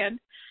 please? And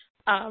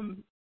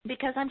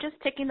because I'm just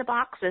ticking the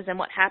boxes, and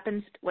what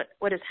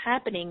is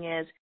happening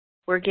is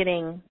we're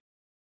getting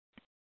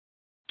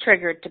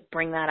triggered to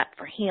bring that up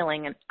for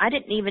healing. And I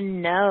didn't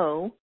even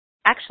know,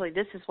 actually,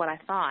 this is what I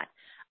thought.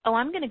 Oh,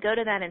 I'm going to go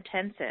to that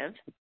intensive.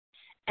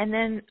 And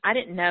then I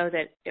didn't know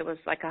that it was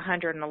like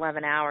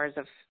 111 hours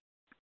of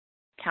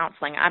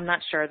counseling. I'm not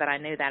sure that I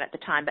knew that at the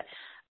time, but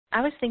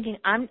I was thinking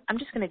I'm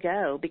just going to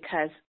go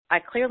because I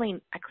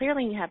clearly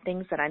have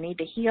things that I need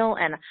to heal,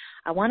 and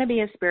I want to be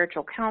a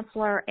spiritual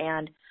counselor,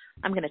 and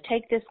I'm going to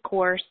take this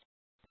course,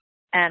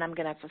 and I'm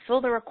going to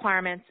fulfill the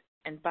requirements,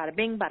 and bada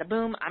bing, bada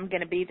boom, I'm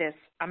going to be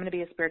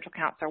a spiritual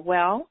counselor.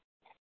 Well,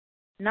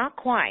 not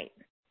quite,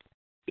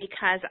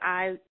 because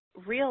I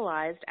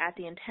realized at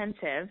the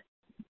intensive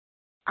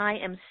I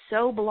am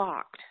so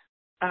blocked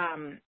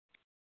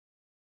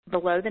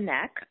below the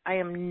neck. I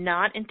am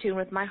not in tune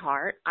with my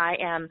heart. I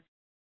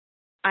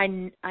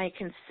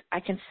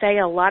can say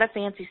a lot of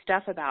fancy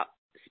stuff about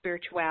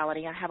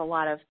spirituality. I have a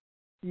lot of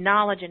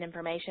knowledge and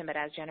information, but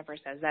as Jennifer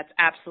says, that's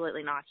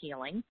absolutely not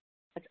healing.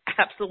 That's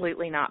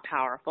absolutely not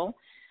powerful.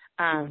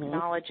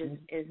 Knowledge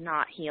is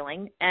not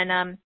healing.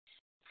 And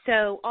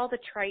so all the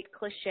trite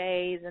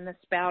cliches and the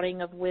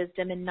spouting of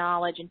wisdom and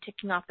knowledge and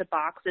ticking off the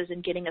boxes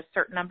and getting a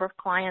certain number of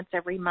clients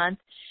every month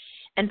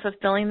and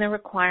fulfilling the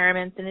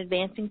requirements and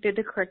advancing through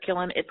the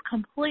curriculum, it's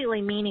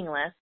completely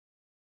meaningless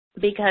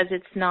because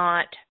it's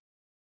not,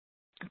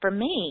 for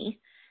me,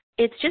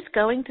 it's just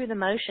going through the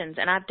motions.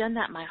 And I've done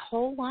that my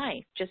whole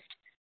life. Just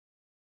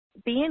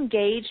be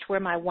engaged where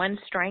my one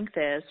strength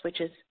is, which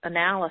is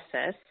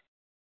analysis,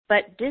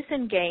 but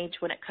disengage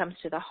when it comes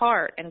to the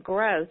heart and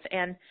growth.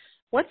 And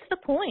what's the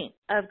point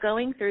of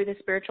going through the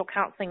spiritual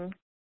counseling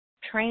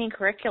training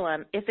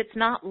curriculum if it's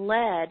not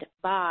led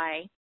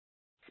by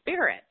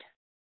spirit?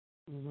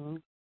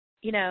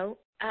 You know,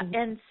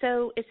 and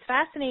so it's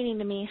fascinating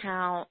to me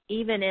how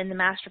even in the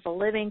Masterful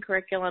Living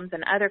curriculums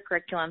and other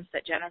curriculums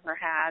that Jennifer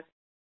has,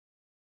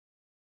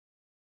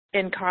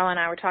 and Carla and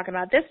I were talking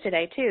about this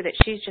today too, that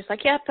she's just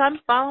like, yep, I'm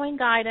following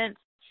guidance.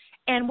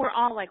 And we're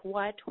all like,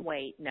 what?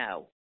 Wait,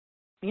 no.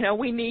 You know,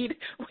 we need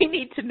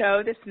to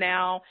know this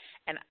now.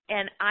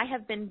 And I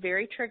have been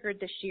very triggered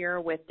this year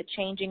with the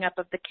changing up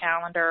of the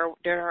calendar,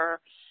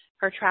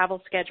 her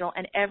travel schedule.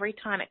 And every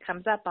time it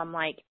comes up, I'm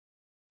like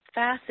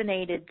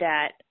fascinated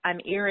that I'm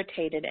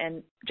irritated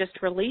and just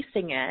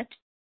releasing it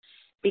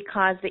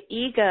because the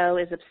ego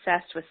is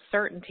obsessed with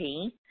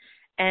certainty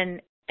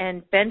and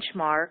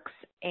benchmarks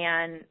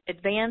and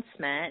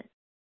advancement.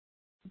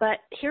 But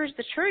here's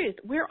the truth.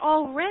 We're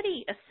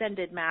already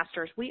ascended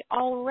masters. We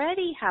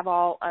already have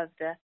all of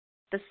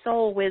the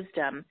soul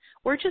wisdom.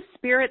 We're just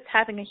spirits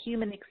having a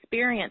human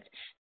experience,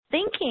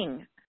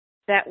 thinking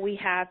that we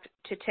have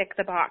to tick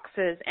the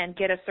boxes and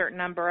get a certain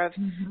number of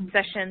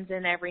sessions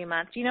in every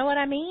month. Do you know what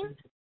I mean?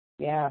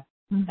 Yeah,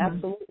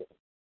 absolutely.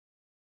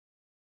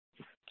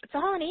 It's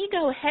all an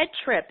ego head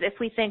trip if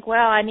we think,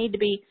 well, I need to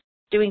be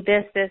doing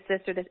this,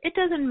 or this. It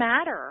doesn't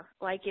matter.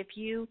 Like if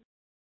you,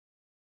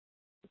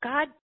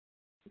 God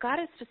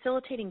is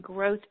facilitating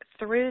growth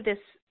through this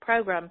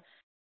program,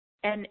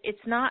 and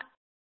it's not,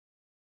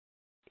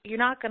 you're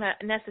not going to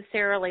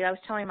necessarily, I was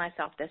telling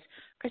myself this,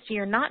 Christy,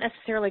 you're not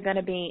necessarily going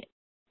to be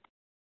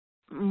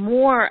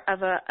more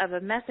of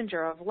a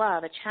messenger of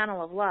love, a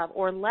channel of love,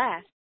 or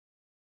less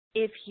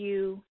if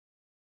you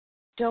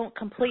don't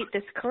complete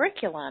this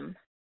curriculum.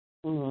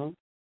 You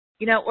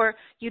know, or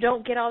you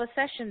don't get all the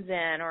sessions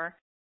in, or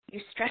you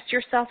stress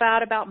yourself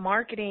out about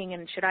marketing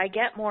and should I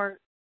get more,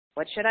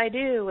 what should I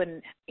do?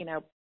 And, you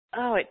know,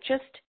 it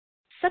just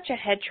such a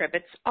head trip.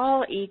 It's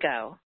all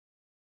ego.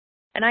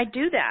 And I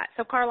do that.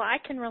 So, Carla, I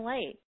can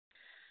relate.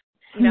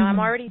 You know, I'm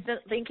already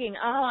thinking,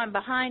 I'm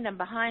behind.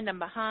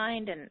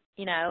 And,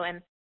 you know,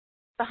 and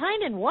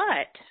behind in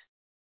what?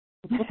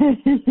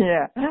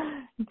 Yeah.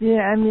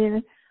 I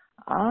mean,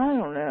 I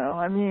don't know.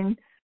 I mean,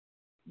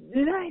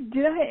 did I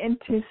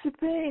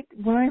anticipate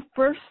when I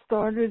first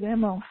started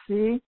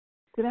MLC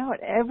that I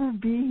would ever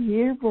be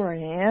here where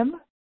I am?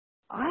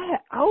 I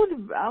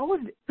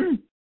would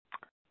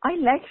I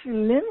actually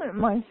limit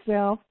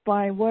myself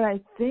by what I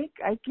think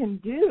I can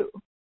do.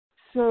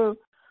 So,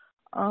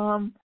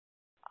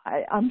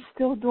 I'm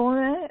still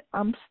doing it.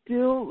 I'm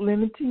still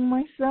limiting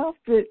myself,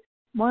 but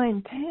my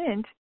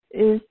intent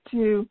is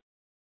to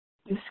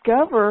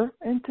discover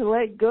and to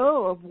let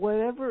go of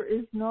whatever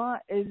is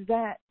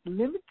that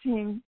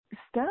limiting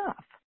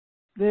stuff.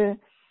 The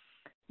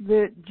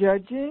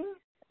judging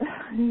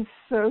is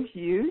so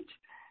huge,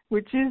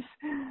 which is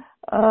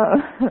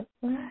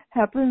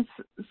happens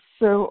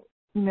so,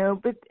 you know,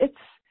 but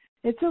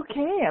it's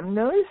okay. I'm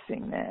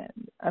noticing that.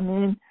 I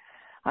mean,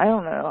 I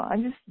don't know. I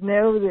just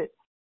know that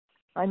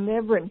I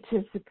never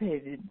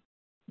anticipated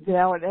that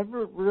I would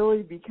ever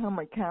really become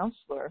a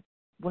counselor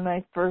when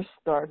I first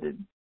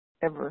started,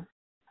 ever.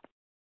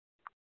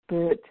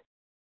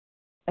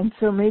 And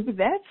so maybe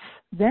that's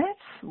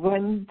what I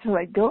need to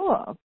let go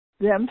of.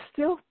 That I'm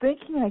still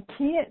thinking I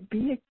can't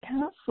be a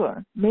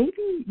counselor.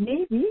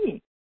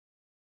 Maybe.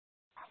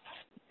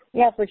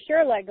 Yeah, for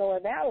sure let go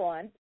of that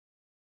one.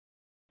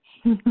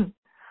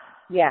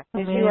 Yeah. I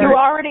mean, you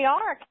already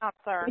are a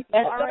counselor. You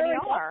Yes, already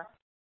are.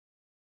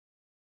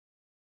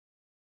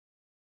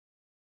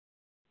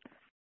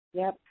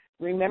 Yep.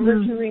 Remember to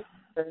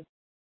remember.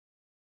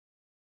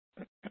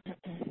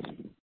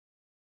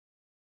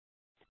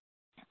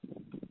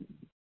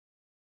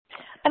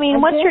 I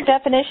mean, what's your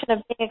definition of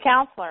being a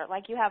counselor?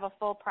 Like you have a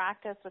full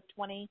practice with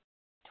 20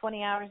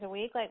 20 hours a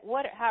week? Like,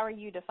 how are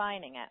you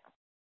defining it?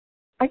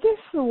 I guess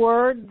the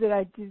word that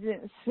I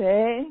didn't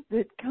say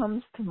that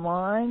comes to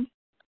mind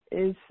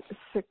is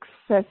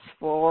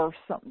successful or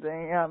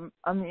something.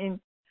 I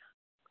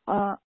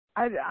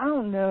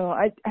don't know.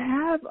 I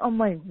have on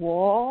my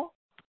wall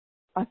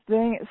a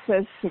thing that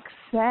says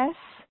success.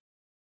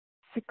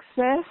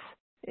 Success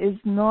is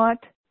not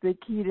the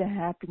key to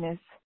happiness.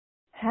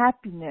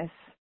 Happiness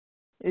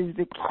is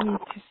the key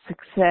to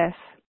success.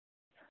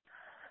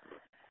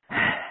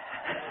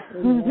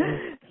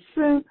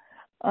 So,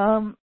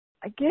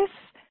 I guess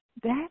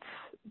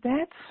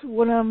that's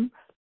what I'm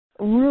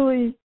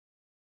really,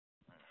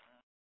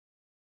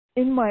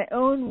 in my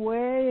own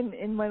way and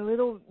in my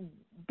little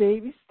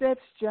baby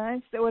steps,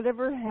 giant steps,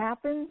 whatever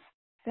happens,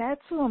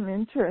 that's what I'm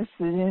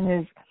interested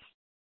in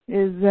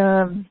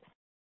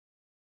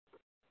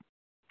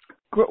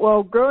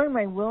growing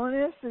my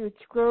willingness,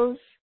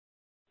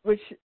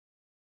 which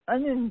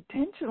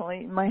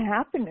unintentionally my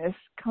happiness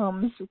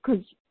comes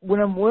because when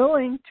I'm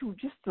willing to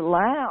just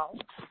allow,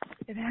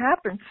 it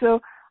happens.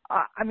 So,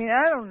 I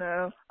don't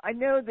know. I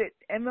know that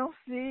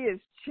MLC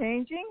is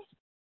changing,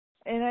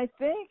 and I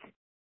think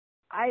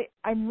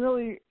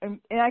and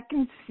I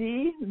can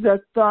see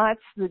the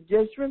thoughts, the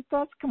judgment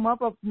thoughts come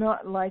up of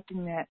not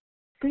liking that.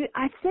 But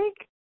I think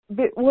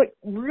that what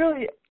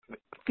really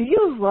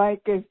feels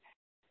like is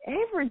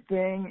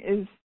everything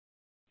is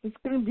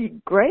going to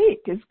be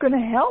great. It's going to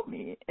help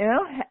me.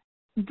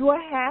 Do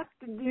I have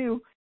to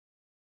do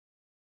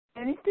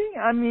anything?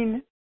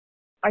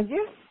 I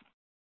guess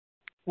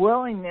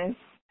willingness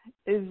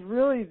is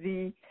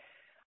really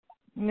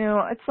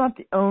it's not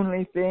the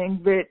only thing,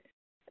 but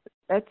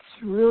that's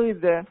really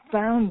the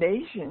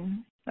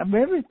foundation of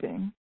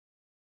everything.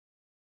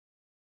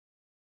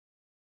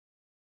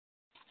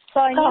 So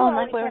I know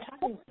like we were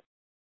talking,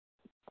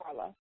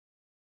 Carla.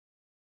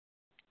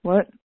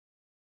 What?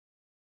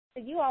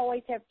 You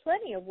always have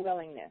plenty of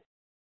willingness.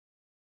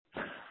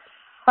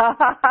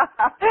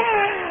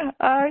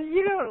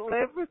 You don't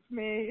live with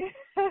me.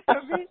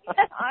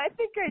 I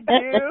think I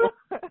do.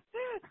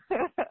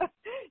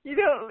 You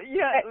don't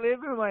live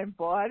in my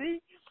body.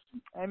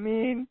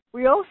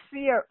 We all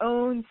see our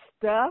own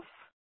stuff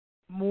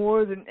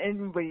more than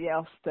anybody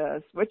else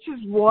does, which is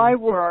why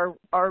we're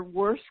our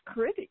worst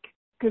critic,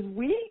 because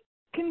we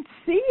can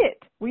see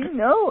it. We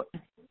know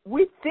it.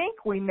 We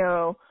think we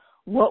know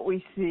what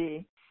we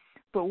see,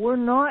 but we're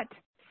not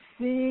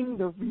seeing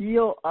the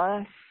real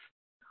us.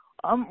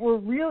 We're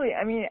really,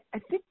 I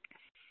think,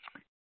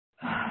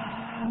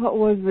 what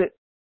was it?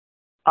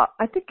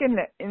 I think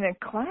in a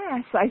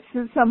class I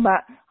said something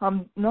about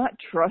I'm not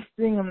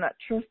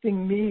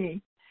trusting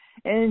me.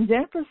 And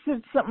Jennifer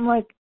said something,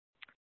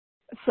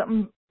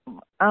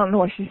 I don't know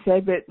what she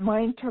said, but my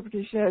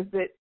interpretation is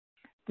that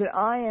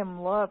I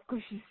am love,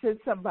 because she said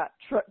something about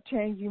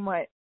changing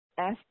my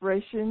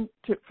aspiration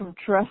from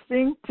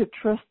trusting to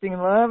trusting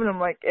love. And I'm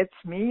like, it's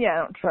me, I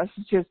don't trust,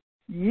 it's just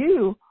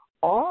you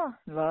are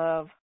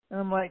love. And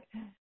I'm like,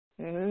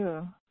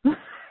 ew.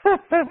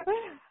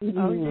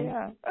 Oh,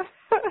 yeah.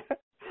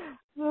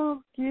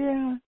 Oh,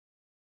 yeah.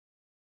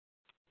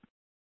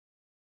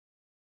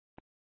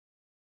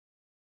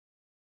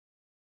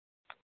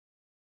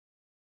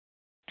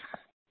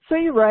 So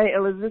you're right,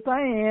 Elizabeth.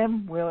 I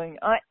am willing.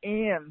 I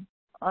am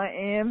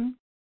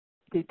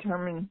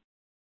determined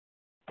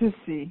to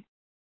see.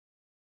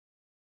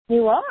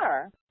 You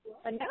are.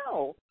 I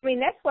know.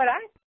 That's what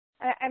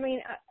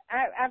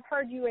I've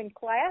heard you in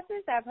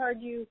classes. I've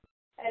heard you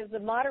as the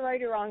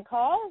moderator on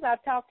calls.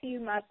 I've talked to you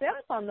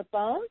myself on the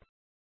phone.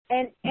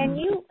 And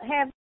you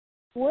have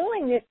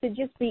willingness to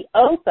just be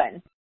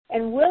open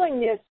and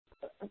willingness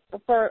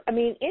for,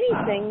 anything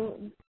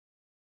you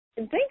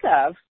can think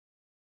of.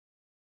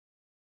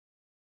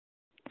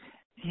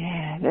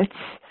 Yeah,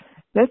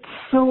 that's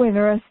so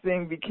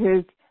interesting,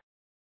 because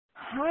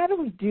how do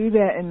we do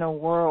that in the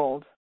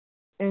world?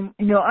 And,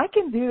 I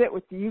can do that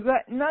with you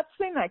guys. I'm not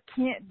saying I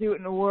can't do it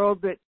in the world,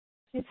 but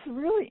it's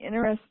really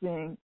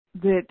interesting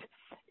that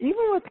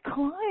even with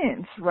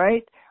clients,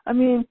 right?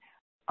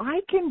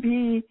 I can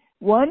be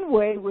one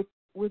way with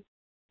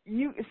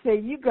you, say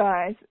you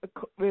guys,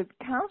 with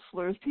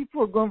counselors,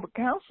 people who are going for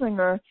counseling,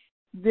 or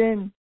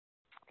then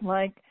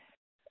like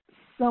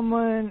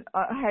someone,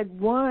 I had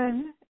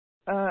one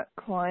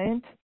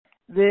client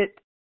that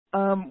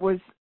was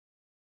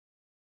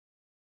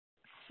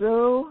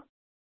so,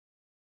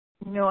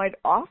 I'd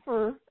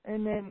offer,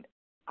 and then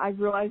I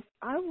realized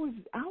I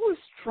was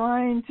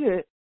trying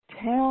to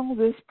tell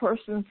this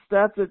person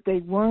stuff that they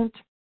weren't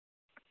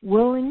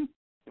willing,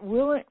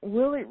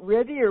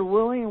 ready or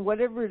willing, or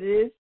whatever it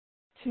is,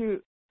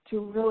 to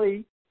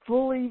really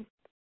fully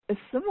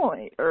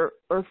assimilate or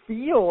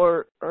feel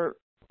or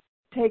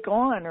take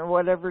on, or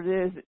whatever it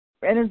is,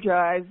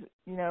 energize,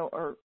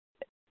 or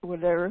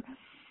whatever.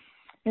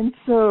 And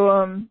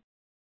so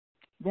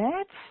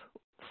that's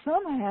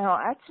what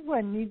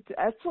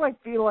I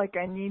feel like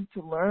I need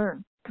to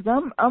learn,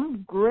 because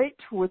I'm great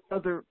with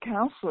other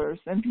counselors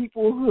and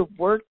people who have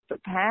worked the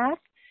path,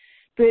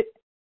 but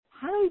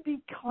how do we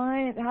be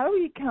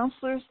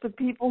counselors to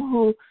people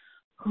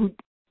who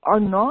are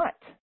not,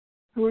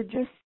 who are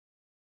just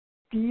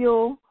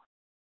feel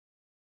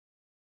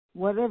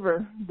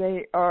whatever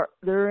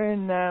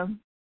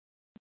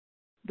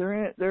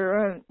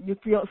you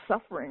feel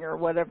suffering or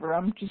whatever.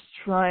 I'm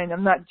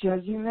not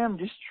judging them, I'm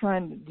just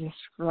trying to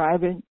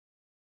describe it,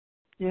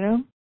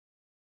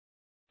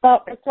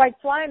 Well, it's like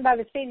flying by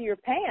the seat of your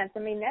pants. I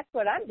mean, that's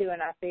what I'm doing,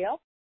 I feel,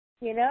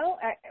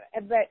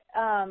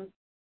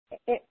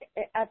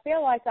 I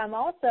feel like I'm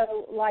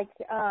also like,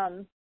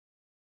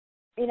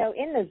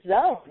 in the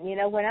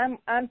zone, when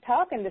I'm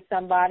talking to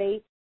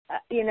somebody,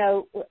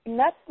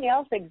 nothing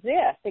else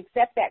exists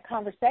except that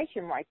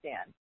conversation right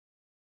then.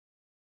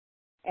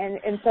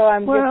 And so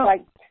I'm just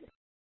like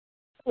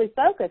really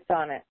focused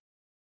on it.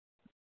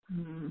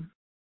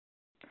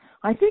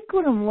 I think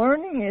what I'm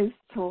learning is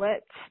to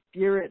let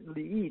spirit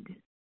lead.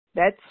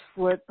 That's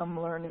what I'm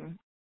learning.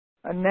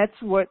 And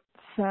that's what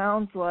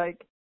sounds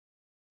like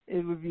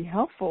it would be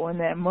helpful in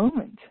that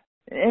moment,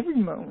 every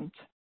moment.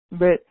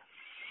 But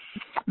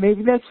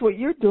maybe that's what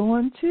you're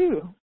doing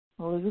too,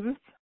 Elizabeth.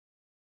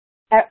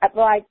 I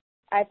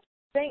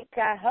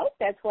hope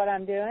that's what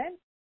I'm doing.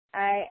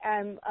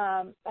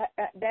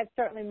 That's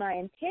certainly my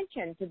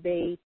intention to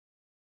be,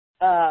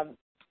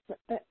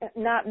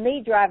 not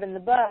me driving the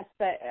bus,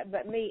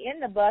 but me in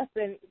the bus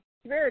and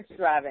spirits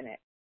driving it.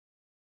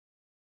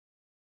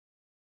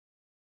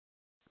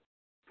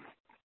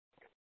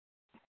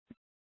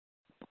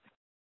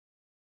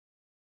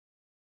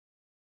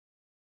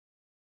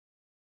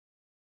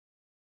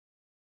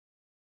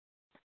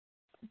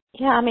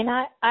 Yeah, I mean,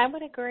 I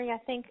would agree. I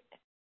think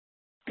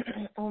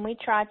when we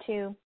try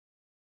to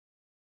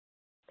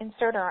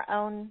insert our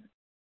own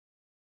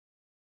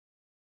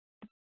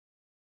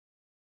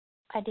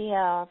idea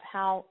of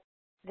how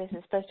this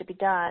is supposed to be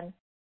done,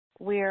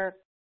 we're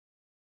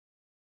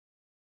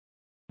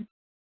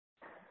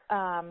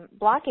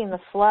blocking the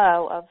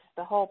flow of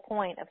the whole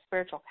point of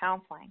spiritual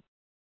counseling.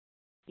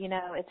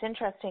 It's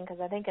interesting because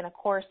I think in a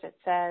course it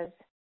says,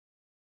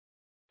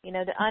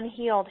 the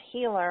unhealed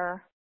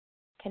healer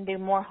can do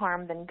more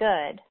harm than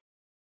good.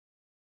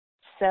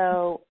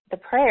 So the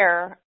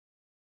prayer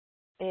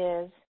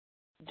is,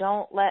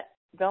 don't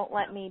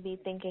let me be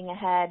thinking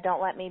ahead.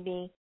 Don't let me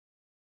be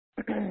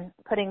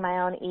putting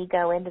my own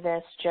ego into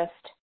this. Just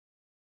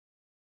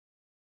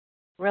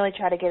really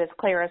try to get as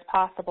clear as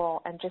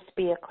possible and just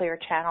be a clear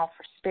channel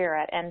for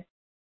spirit. And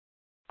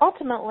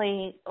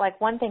ultimately, like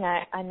one thing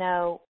I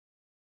know,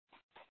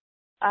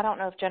 I don't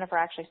know if Jennifer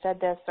actually said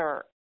this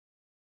or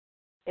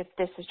if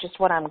this is just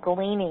what I'm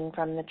gleaning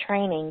from the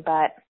training,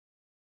 but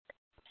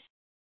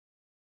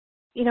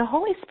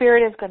Holy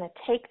Spirit is going to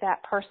take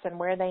that person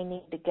where they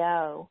need to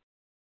go,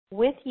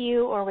 with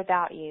you or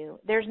without you.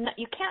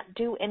 You can't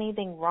do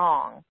anything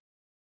wrong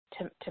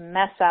to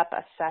mess up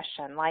a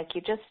session. Like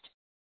you just,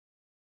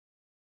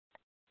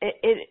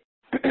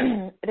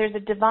 there's a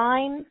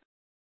divine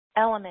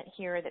element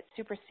here that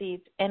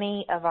supersedes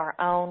any of our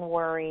own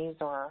worries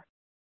or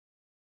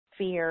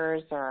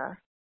fears or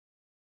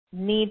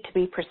need to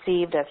be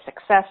perceived as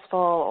successful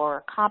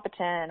or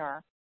competent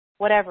or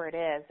whatever it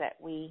is that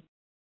we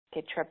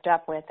get tripped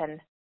up with.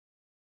 And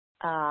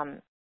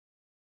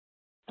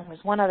there was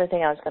one other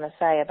thing I was going to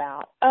say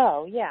about,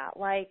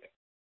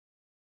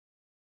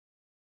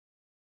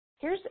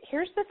 here's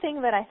the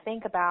thing that I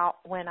think about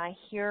when I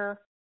hear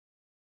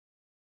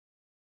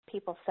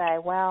people say,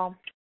 well,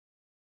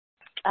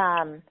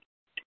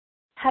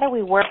 how do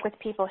we work with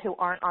people who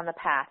aren't on the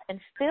path? And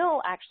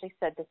Phil actually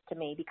said this to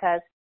me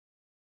because,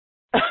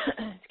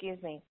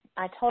 excuse me,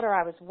 I told her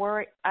I was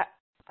worried.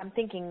 I'm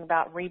thinking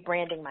about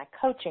rebranding my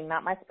coaching,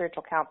 not my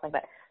spiritual counseling,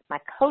 but my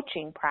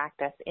coaching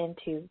practice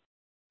into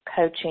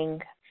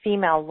coaching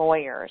female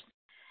lawyers.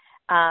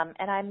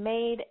 And I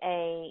made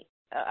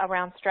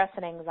around stress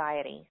and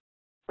anxiety,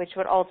 which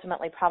would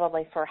ultimately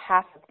probably for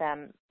half of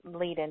them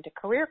lead into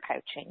career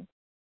coaching.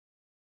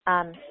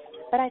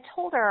 But I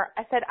told her,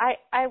 I said,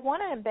 I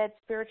want to embed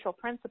spiritual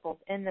principles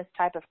in this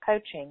type of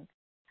coaching,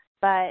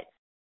 but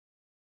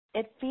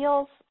it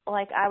feels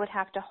like I would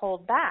have to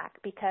hold back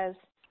because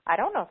I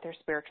don't know if they're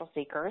spiritual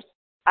seekers.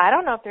 I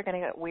don't know if they're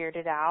going to get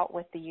weirded out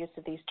with the use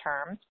of these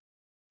terms.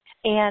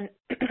 And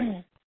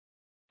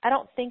I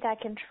don't think I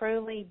can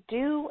truly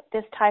do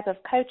this type of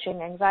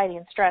coaching, anxiety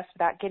and stress,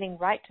 without getting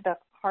right to the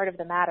heart of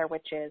the matter,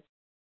 which is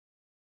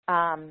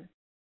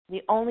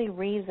the only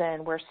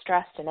reason we're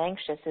stressed and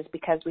anxious is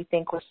because we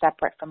think we're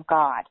separate from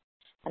God.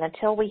 And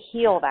until we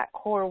heal that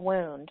core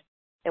wound,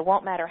 it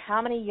won't matter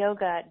how many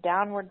yoga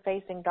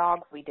downward-facing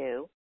dogs we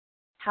do,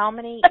 how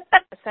many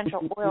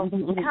essential oils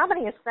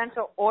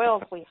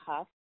we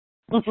huff,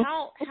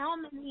 how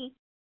many,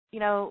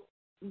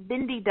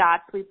 bindi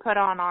dots we put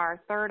on our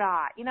third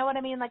eye. You know what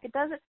I mean? Like it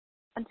doesn't,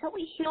 until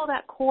we heal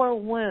that core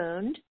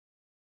wound,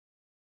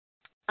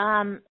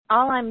 all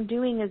I'm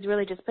doing is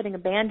really just putting a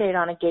Band-Aid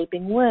on a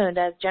gaping wound.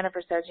 As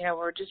Jennifer says,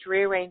 we're just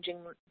rearranging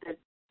the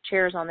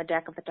chairs on the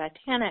deck of the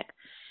Titanic.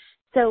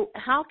 So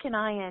how can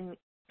I,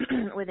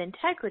 with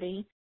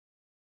integrity,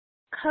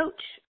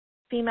 coach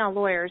female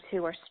lawyers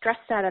who are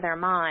stressed out of their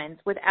minds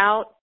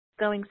without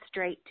going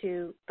straight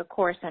to the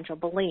core essential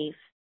belief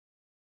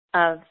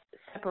of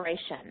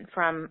separation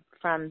from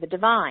the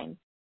divine.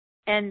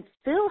 And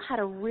Phil had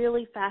a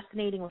really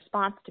fascinating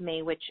response to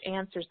me, which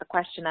answers the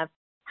question of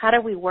how do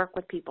we work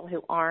with people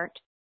who aren't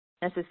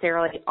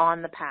necessarily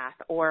on the path,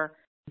 or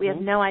we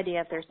have no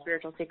idea if they're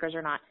spiritual seekers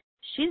or not.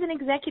 She's an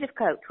executive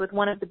coach with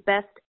one of the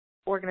best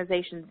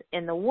organizations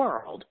in the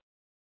world.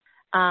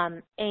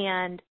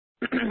 And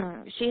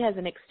she has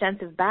an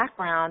extensive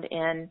background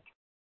in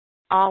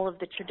all of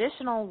the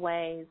traditional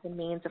ways and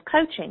means of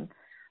coaching.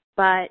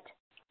 But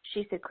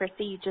she said,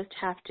 Christy, you just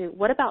have to,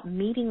 what about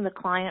meeting the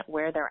client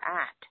where they're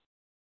at?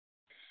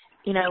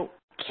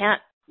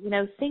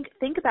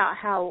 Think about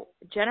how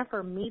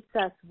Jennifer meets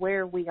us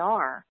where we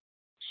are.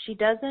 She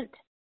doesn't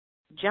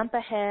jump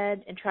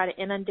ahead and try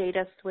to inundate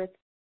us with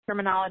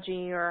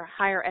terminology or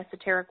higher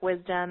esoteric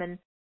wisdom. And,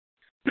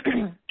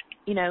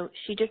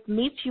 she just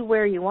meets you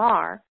where you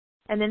are.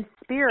 And then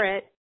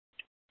Spirit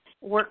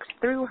works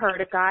through her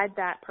to guide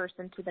that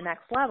person to the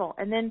next level.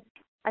 And then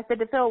I said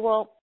to Phil,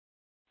 well,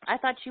 I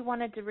thought you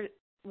wanted to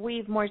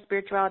weave more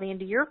spirituality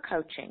into your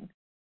coaching,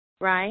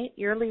 right?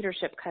 Your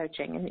leadership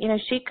coaching.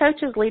 And, she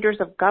coaches leaders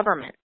of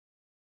government.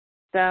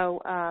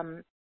 So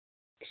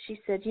she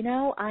said,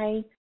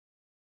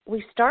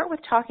 we start with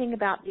talking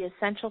about the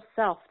essential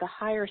self, the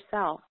higher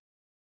self.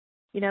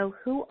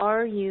 Who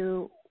are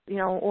you,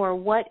 or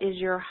what is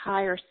your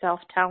higher self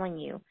telling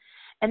you?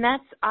 And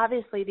that's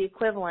obviously the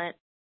equivalent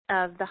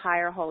of the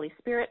higher Holy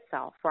Spirit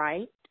self,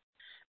 right?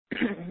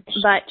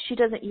 But she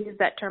doesn't use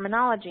that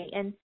terminology.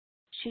 And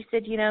she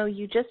said,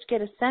 you just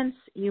get a sense,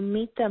 you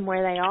meet them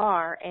where they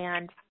are,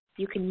 and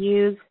you can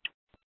use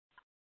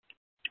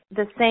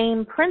the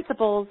same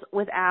principles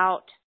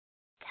without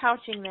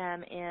couching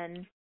them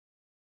in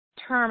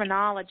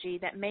terminology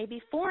that may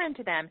be foreign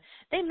to them.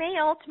 They may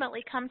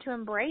ultimately come to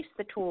embrace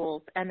the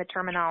tools and the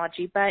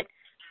terminology, but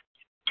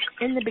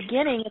in the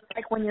beginning, it's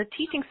like when you're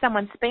teaching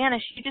someone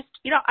Spanish,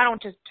 I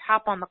don't just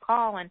hop on the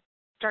call and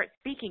start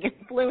speaking in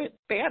fluent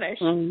Spanish,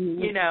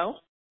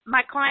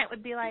 My client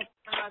would be like,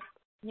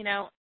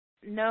 no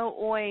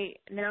hoy,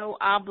 no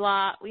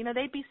habla,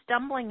 they'd be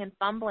stumbling and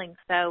fumbling.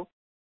 So,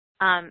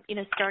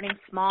 starting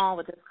small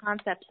with those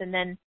concepts. And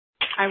then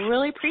I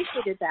really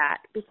appreciated that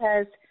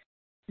because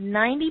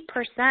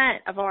 90%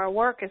 of our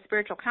work as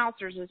spiritual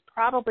counselors is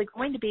probably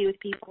going to be with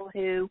people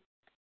who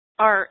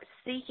are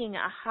seeking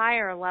a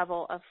higher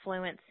level of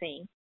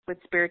fluency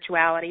with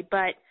spirituality,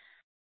 but,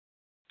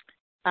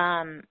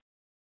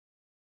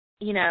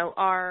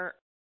 are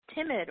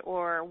timid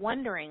or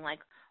wondering, like,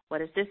 what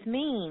does this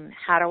mean?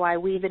 How do I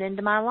weave it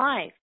into my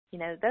life?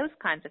 Those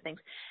kinds of things.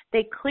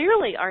 They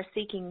clearly are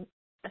seeking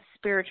a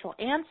spiritual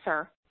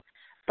answer,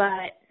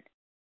 but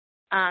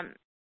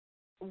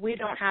we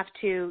don't have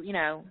to,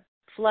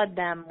 flood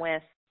them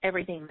with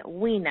everything that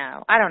we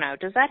know. I don't know.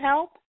 Does that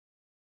help?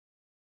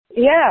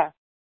 Yeah.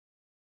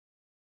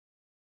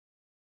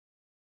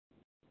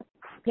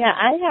 Yeah,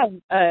 I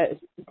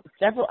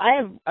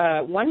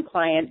have one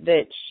client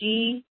that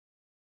she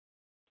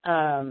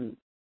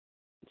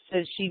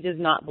says she does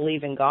not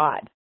believe in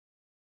God.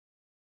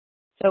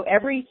 So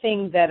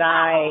everything that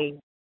I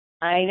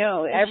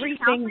know,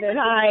 everything that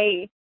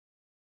I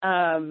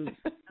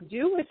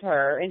do with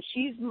her, and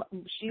she's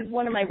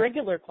one of my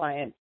regular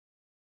clients,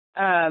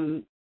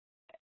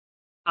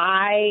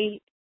 I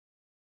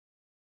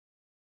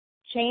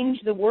change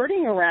the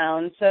wording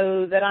around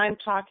so that I'm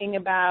talking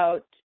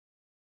about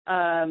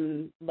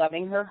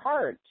loving her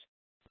heart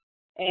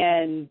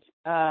and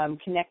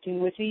connecting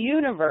with the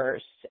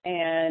universe,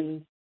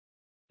 and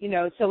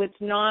so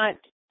it's not.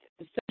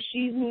 So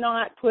she's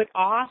not put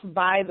off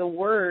by the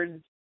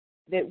words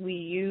that we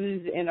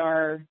use in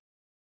our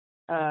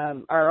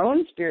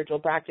own spiritual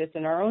practice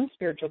and our own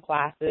spiritual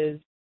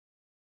classes,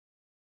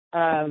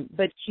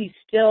 but she's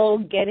still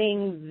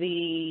getting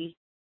the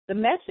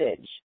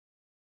message.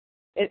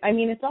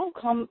 It's all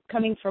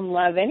coming from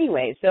love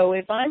anyway. So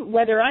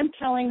whether I'm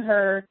telling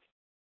her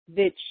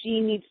that she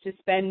needs to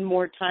spend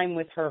more time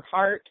with her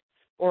heart,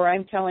 or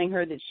I'm telling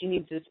her that she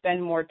needs to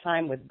spend more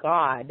time with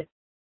God,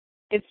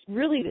 it's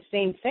really the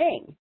same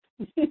thing.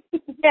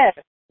 Yes.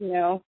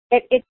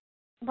 It's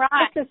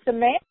right. It's a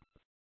semantic.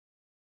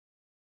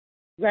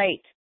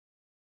 Right.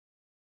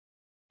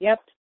 Yep.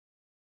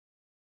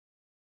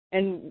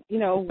 And,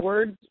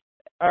 words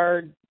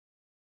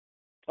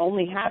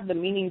only have the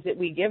meanings that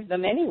we give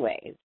them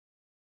anyways.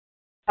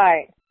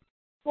 Right.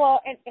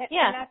 Well, and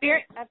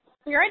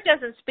Spirit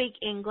doesn't speak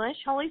English.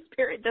 Holy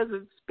Spirit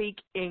doesn't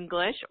speak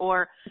English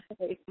or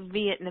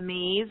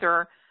Vietnamese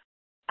or,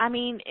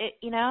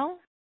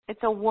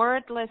 it's a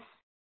wordless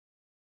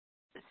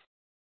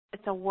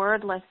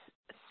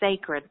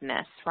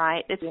sacredness,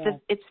 right?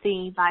 It's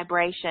the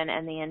vibration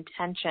and the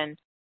intention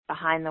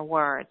behind the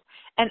words.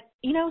 And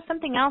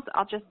something else,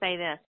 I'll just say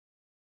this.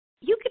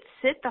 You could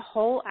sit the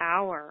whole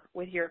hour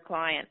with your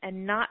client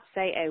and not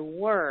say a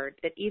word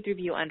that either of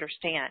you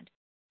understand.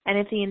 And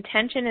if the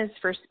intention is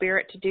for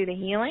Spirit to do the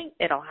healing,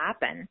 it'll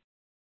happen.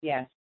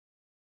 Yes.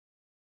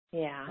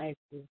 Yeah. I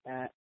agree with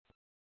that.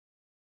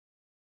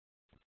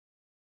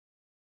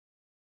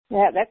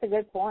 Yeah, that's a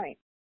good point.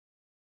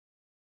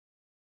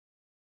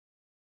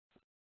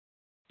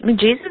 I mean,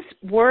 Jesus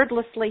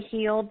wordlessly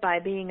healed by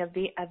being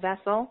a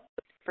vessel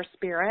for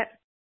spirit.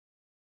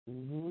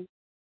 Mm-hmm.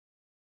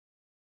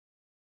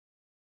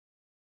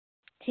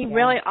 He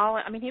really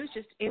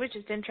he was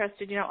just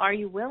interested, are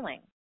you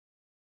willing?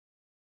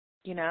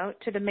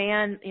 To the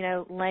man,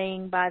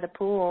 laying by the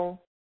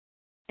pool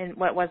in,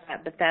 what was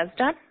that,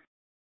 Bethesda?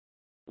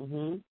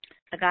 Mm-hmm.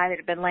 A guy that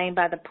had been laying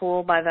by the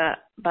pool by the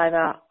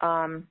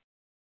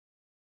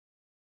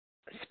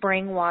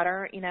spring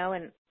water,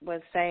 and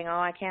was saying, "Oh,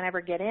 I can't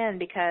ever get in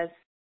because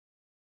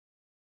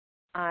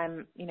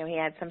he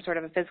had some sort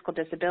of a physical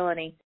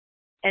disability."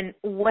 And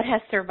what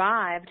has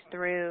survived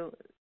through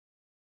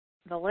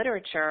the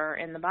literature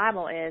in the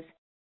Bible is,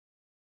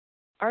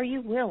 are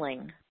you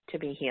willing to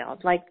be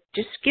healed? Like,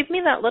 just give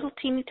me that little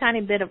teeny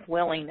tiny bit of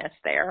willingness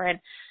there. And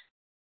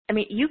I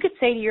mean, you could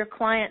say to your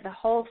client the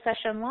whole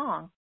session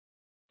long,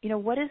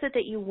 what is it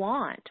that you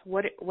want?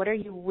 What are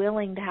you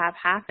willing to have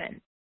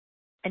happen?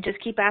 And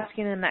just keep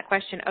asking them that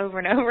question over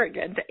and over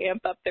again to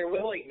amp up their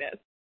willingness.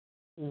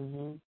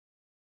 Mm-hmm.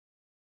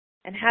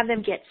 And have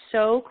them get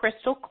so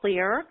crystal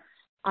clear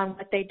on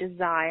what they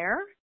desire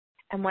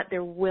and what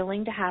they're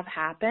willing to have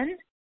happen.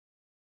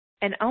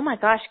 And oh my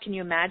gosh, can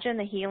you imagine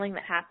the healing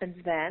that happens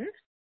then?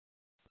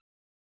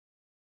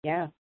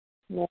 Yeah.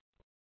 Yeah.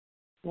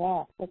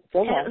 That's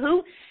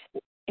good.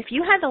 If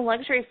you had the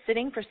luxury of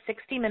sitting for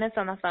 60 minutes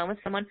on the phone with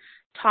someone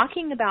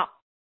talking about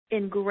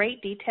in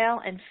great detail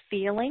and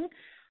feeling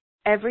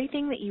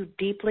everything that you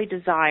deeply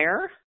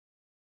desire,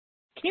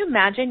 can you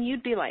imagine?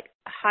 You'd be like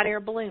a hot air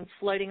balloon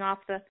floating off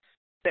the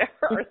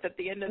earth at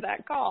the end of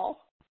that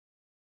call.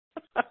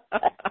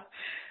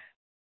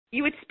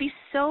 You would be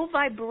so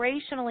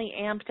vibrationally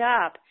amped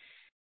up,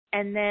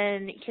 and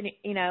then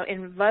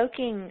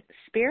invoking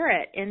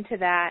spirit into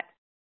that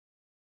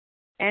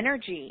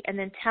energy, and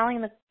then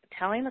telling the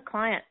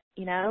client,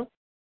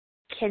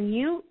 can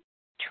you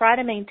try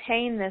to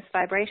maintain this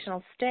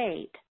vibrational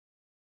state,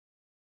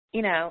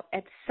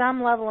 at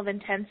some level of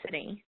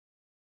intensity,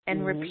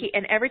 and repeat.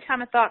 And every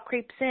time a thought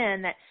creeps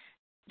in that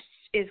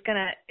is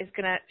gonna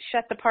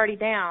shut the party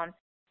down,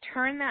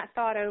 turn that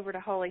thought over to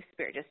Holy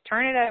Spirit. Just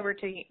turn it over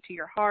to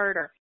your heart,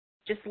 or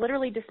just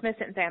literally dismiss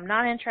it and say, I'm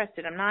not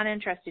interested.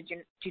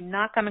 Do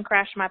not come and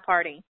crash my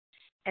party.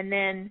 And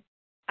then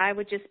I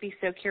would just be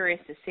so curious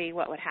to see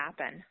what would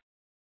happen.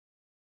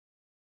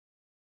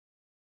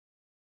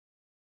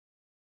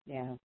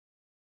 Yeah.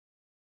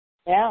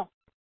 Yeah.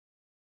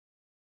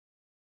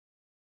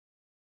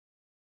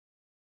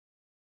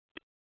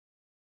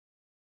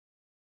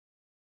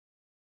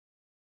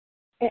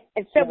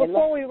 And so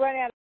before we run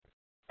out,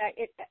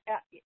 it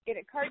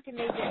occurred to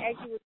me that as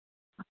you were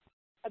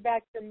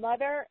about your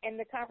mother and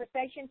the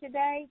conversation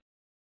today,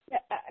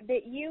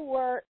 that you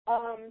were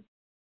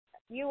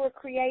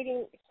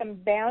creating some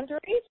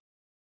boundaries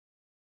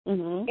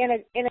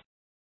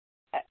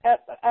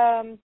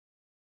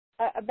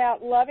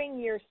about loving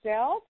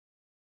yourself.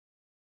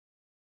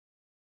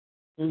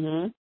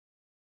 Mm-hmm.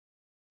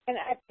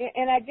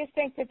 And I just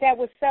think that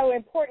was so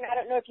important. I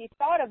don't know if you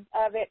thought of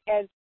it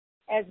as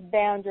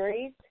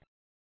boundaries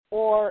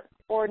or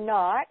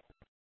not,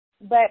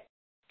 but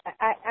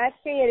I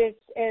see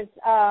it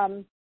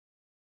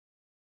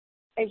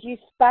as you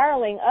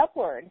spiraling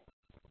upward.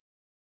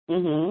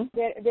 Mm-hmm.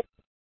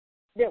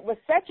 That was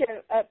such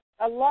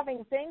a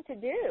loving thing to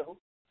do.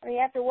 I mean,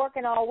 after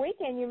working all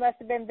weekend, you must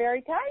have been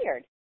very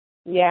tired.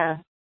 Yeah.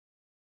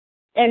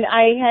 And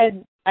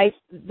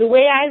the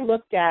way I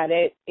looked at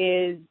it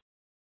is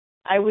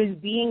I was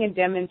being a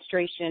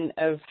demonstration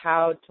of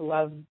how to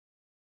love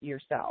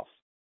yourself.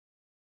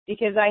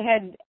 Because I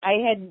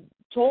had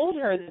told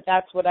her that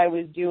that's what I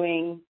was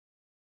doing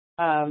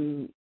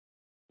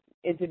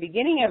at the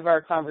beginning of our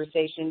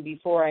conversation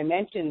before I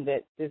mentioned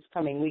that this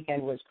coming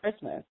weekend was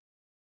Christmas.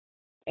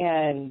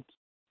 And,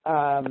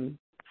 like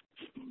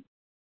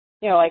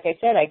I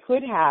said, I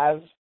could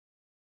have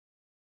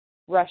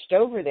rushed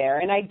over there.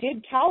 And I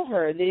did tell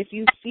her that if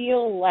you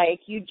feel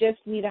like you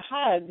just need a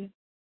hug,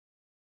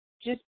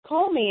 just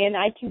call me and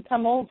I can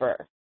come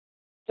over.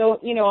 So,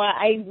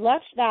 I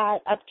left that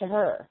up to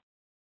her.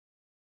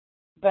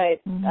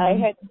 But I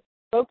had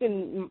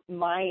spoken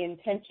my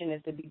intention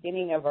at the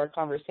beginning of our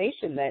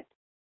conversation that,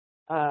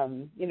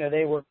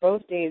 they were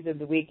both days of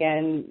the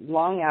weekend,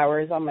 long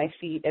hours on my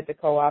feet at the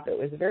co-op. It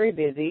was very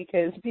busy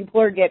because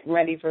people are getting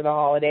ready for the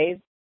holidays.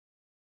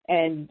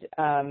 And,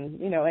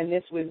 and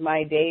this was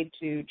my day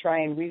to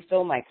try and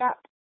refill my cup.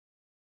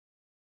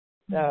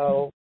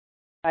 So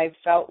I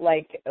felt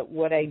like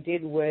what I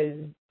did was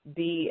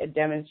be a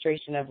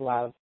demonstration of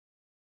love.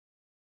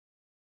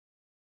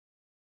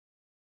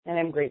 And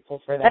I'm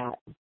grateful for that.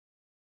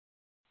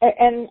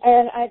 And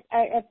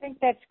I think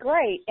that's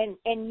great. And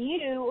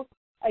you,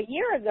 a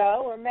year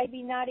ago, or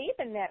maybe not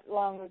even that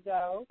long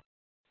ago,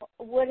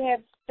 would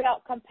have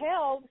felt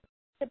compelled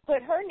to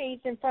put her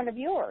needs in front of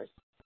yours.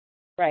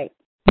 Right.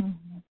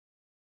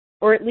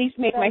 Or at least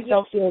make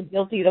myself feel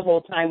guilty the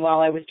whole time while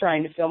I was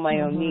trying to fill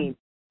my own needs.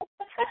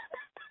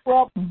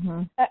 Well,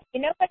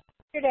 you know what I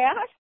figured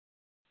out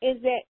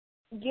is that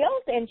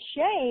guilt and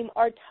shame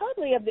are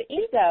totally of the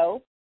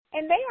ego,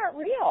 and they aren't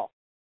real.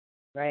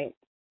 Right.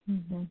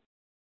 Mm-hmm.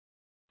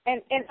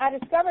 And I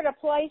discovered a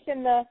place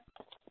in the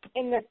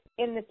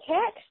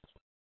text,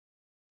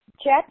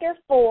 chapter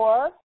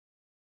 4,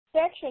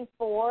 section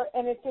 4,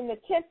 and it's in the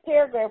 10th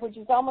paragraph, which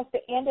is almost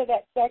the end of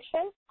that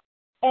section,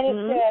 and it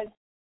says,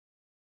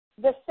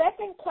 the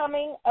second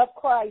coming of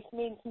Christ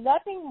means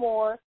nothing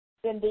more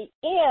than the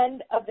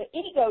end of the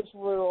ego's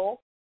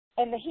rule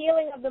and the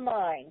healing of the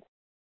mind.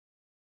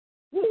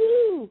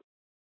 Woo-hoo!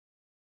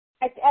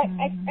 I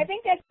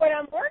think that's what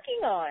I'm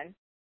working on.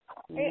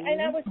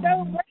 And I was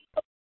so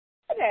grateful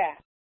for that.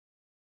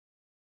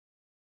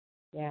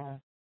 Yeah.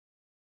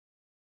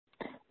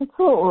 That's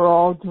what we're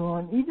all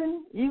doing.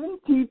 Even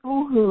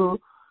people who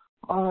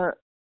are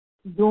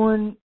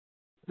doing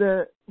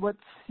what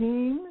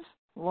seems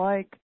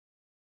like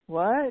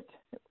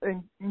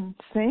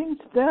insane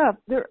stuff,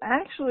 they're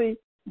actually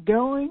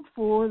going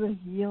for the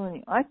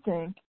healing, I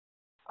think.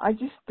 I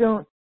just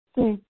don't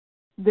think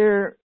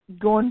they're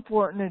going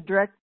for it in a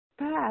direct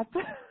path,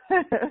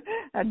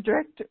 a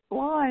direct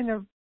line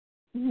of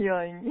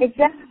healing.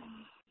 Exactly.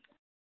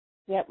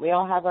 Yep, we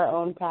all have our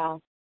own path.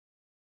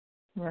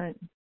 Right.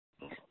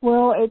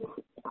 Well,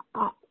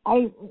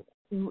 I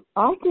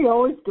could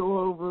always go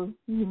over,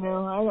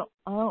 I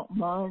don't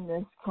mind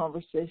this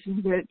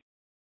conversation, but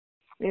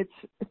it's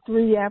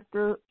 3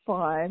 after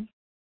 5.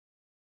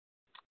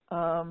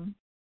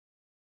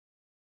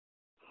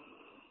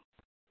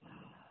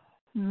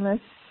 Unless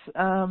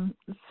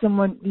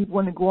someone you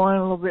want to go on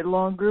a little bit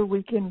longer,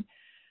 we can.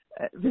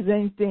 If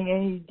there's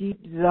any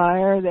deep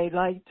desire they'd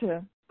like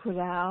to put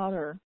out,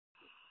 or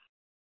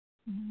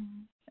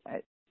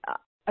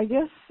I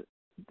guess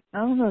I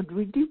don't know. Do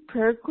we do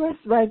prayer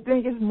requests? But I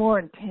think it's more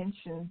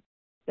intention.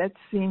 That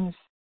seems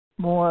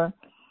more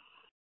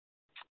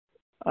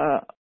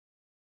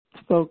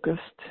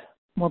focused,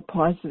 more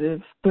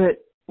positive.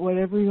 But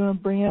whatever you want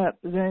to bring up.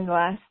 Is there any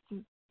last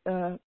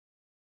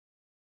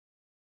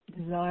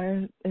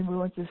desire anyone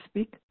wants to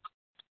speak?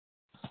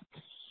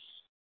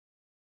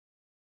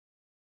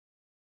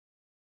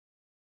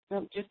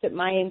 Well, just that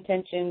my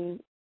intention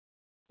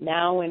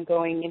now and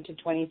going into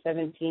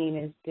 2017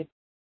 is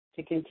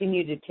to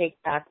continue to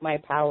take back my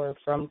power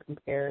from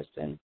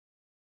comparison.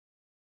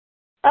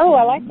 Oh,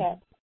 I like that.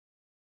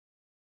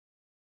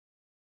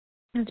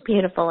 That's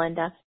beautiful,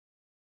 Linda.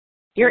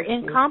 You're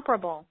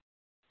incomparable.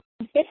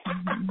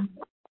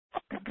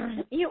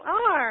 You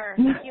are.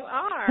 You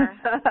are.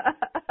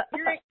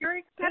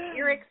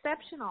 You're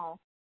exceptional.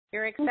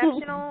 You're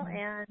exceptional,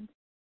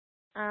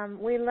 and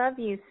we love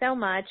you so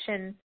much.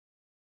 And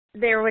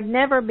there would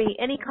never be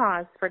any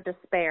cause for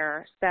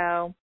despair.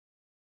 So,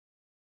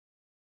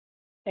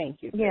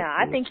 thank you. Yeah,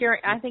 I think you're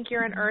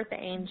an earth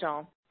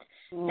angel,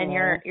 and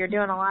you're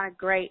doing a lot of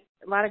great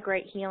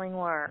healing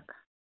work.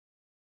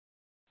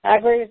 I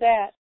agree with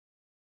that.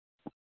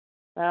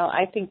 Well,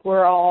 I think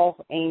we're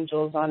all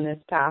angels on this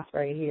path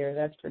right here.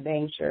 That's for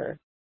dang sure.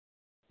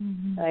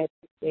 Mm-hmm. I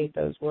appreciate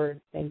those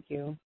words. Thank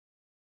you.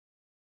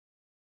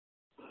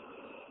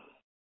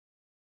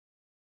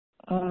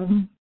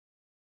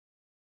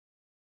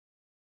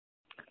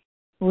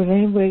 Would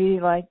anybody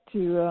like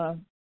to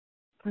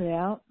pray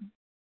out?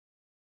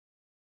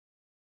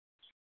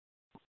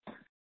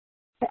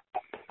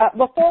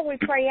 Before we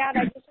pray out,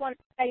 I just want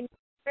to say Merry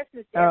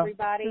Christmas to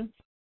everybody.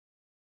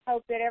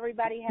 Hope that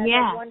everybody has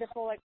a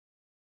wonderful experience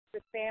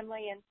with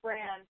family and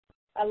friends,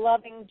 a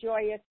loving,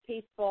 joyous,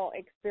 peaceful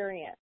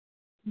experience.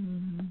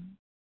 Mm-hmm.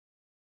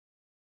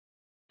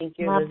 Thank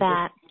you. Love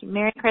that.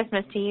 Merry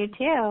Christmas to you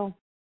too.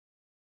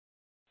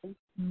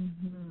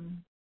 Mm-hmm.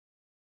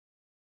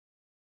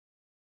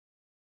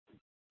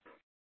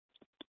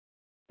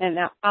 And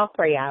now I'll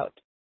pray out.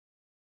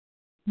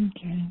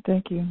 Okay,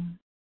 thank you.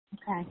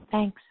 Okay,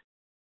 thanks.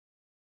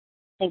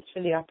 Thanks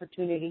for the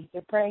opportunity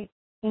to pray.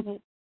 Mm-hmm.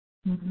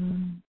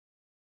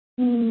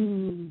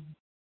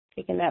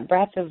 Taking that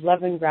breath of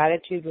love and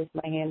gratitude with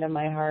my hand on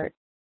my heart.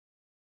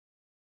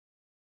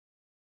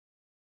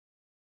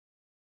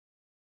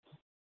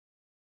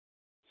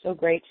 So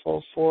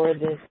grateful for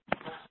this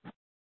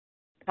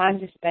time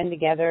to spend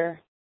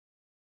together,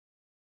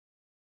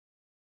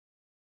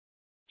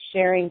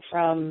 sharing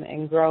from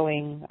and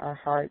growing our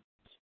hearts.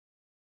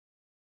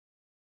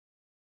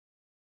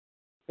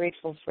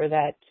 Grateful for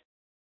that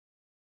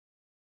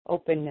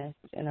openness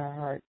in our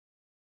hearts.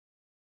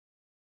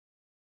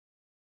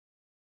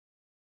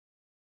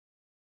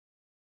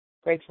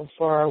 Grateful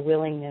for our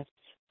willingness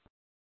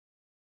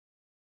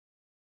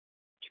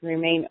to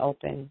remain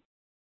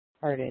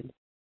open-hearted.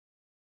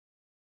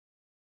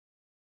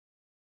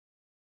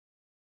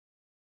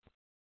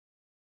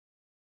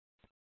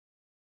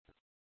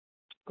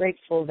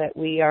 Grateful that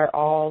we are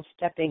all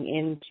stepping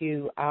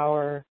into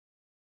our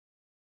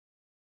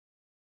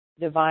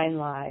divine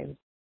lives,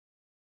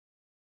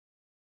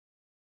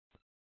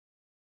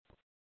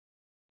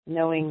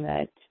 knowing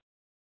that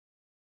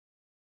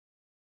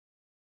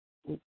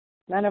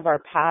none of our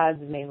paths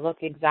may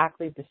look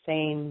exactly the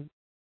same,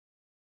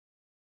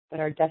 but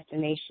our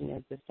destination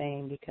is the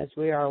same because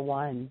we are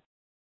one.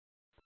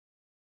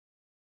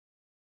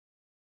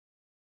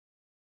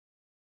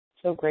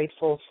 So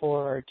grateful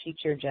for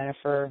teacher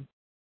Jennifer,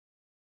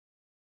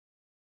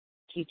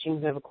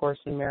 teachings of A Course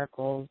in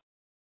Miracles,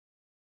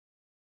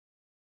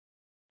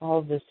 all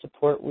of the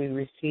support we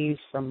receive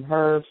from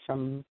her,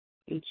 from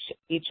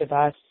each of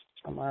us,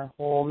 from our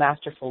whole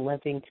Masterful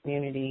Living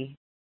community,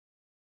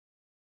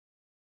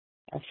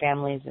 our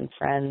families and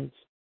friends.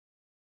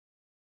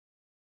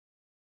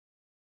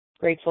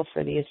 Grateful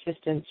for the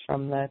assistance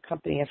from the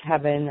Company of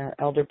Heaven, our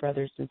elder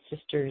brothers and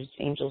sisters,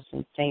 angels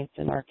and saints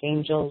and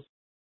archangels,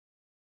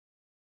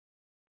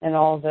 and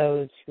all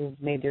those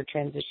who've made their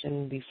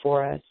transition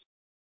before us,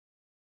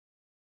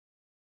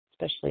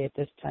 especially at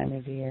this time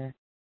of year.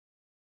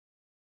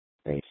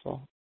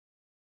 Grateful.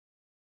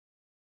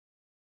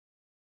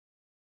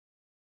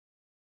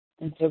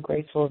 And so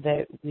grateful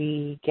that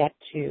we get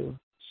to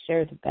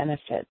share the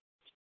benefits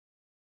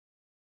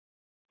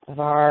of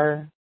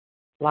our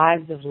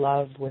lives of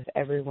love with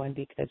everyone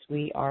because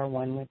we are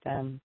one with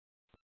them.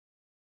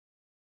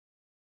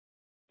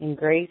 In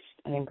grace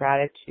and in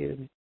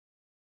gratitude,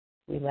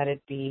 we let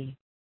it be.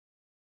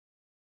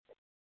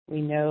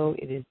 We know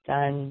it is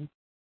done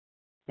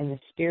in the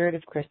spirit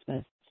of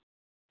Christmas,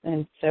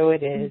 and so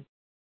it is.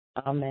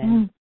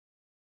 Amen.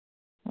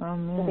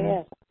 Amen.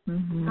 It is.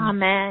 Mm-hmm.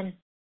 Amen.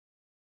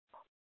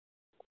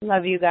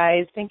 Love you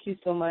guys. Thank you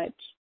so much.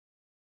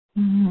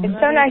 Mm-hmm. It's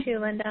so nice. You too,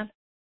 Linda.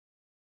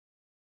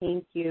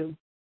 Thank you.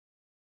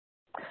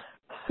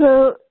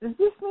 So, does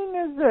this mean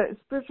there's a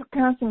spiritual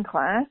counseling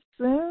class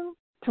soon?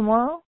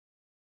 Tomorrow?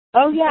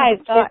 Oh, yeah,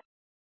 it's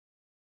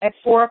at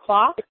 4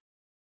 o'clock?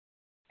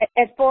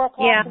 At 4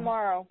 o'clock Yeah.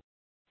 tomorrow.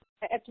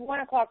 It's 1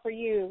 o'clock for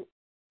you,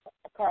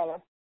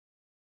 Carla.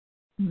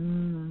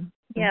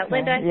 Yeah, Okay.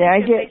 Linda, I yeah, I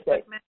sent you a get Facebook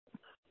that. message.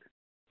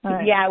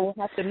 Right. Yeah, we'll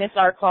have to miss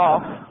our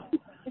call.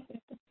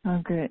 Oh,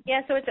 good.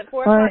 Yeah, so it's at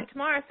 4 All o'clock right.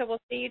 tomorrow, so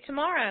we'll see you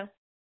tomorrow.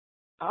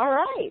 All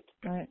right.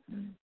 All right.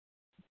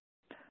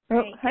 Oh,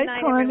 Okay, hi, good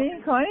night, Connie.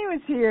 everyone. Connie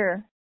was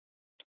here.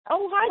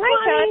 Oh, Hi,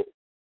 hi,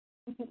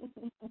 Connie.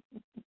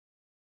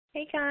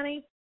 Hey,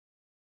 Connie.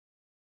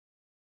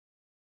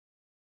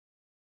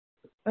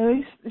 At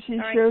least she All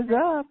right. shows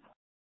up.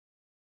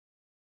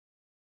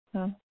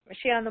 Huh. Was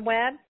she on the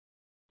web?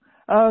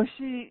 Oh,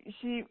 she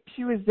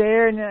was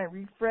there, and then I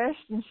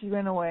refreshed, and she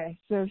went away.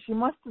 So she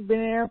must have been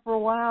there for a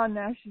while, and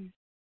now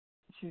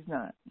she's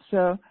not.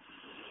 So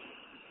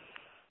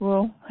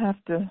we'll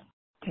have to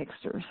text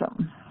her or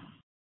something.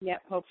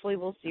 Yep, hopefully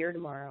we'll see her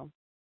tomorrow.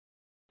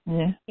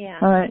 Yeah. Yeah.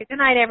 All right. Good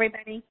night,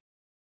 everybody.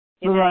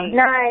 Good night.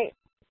 Night.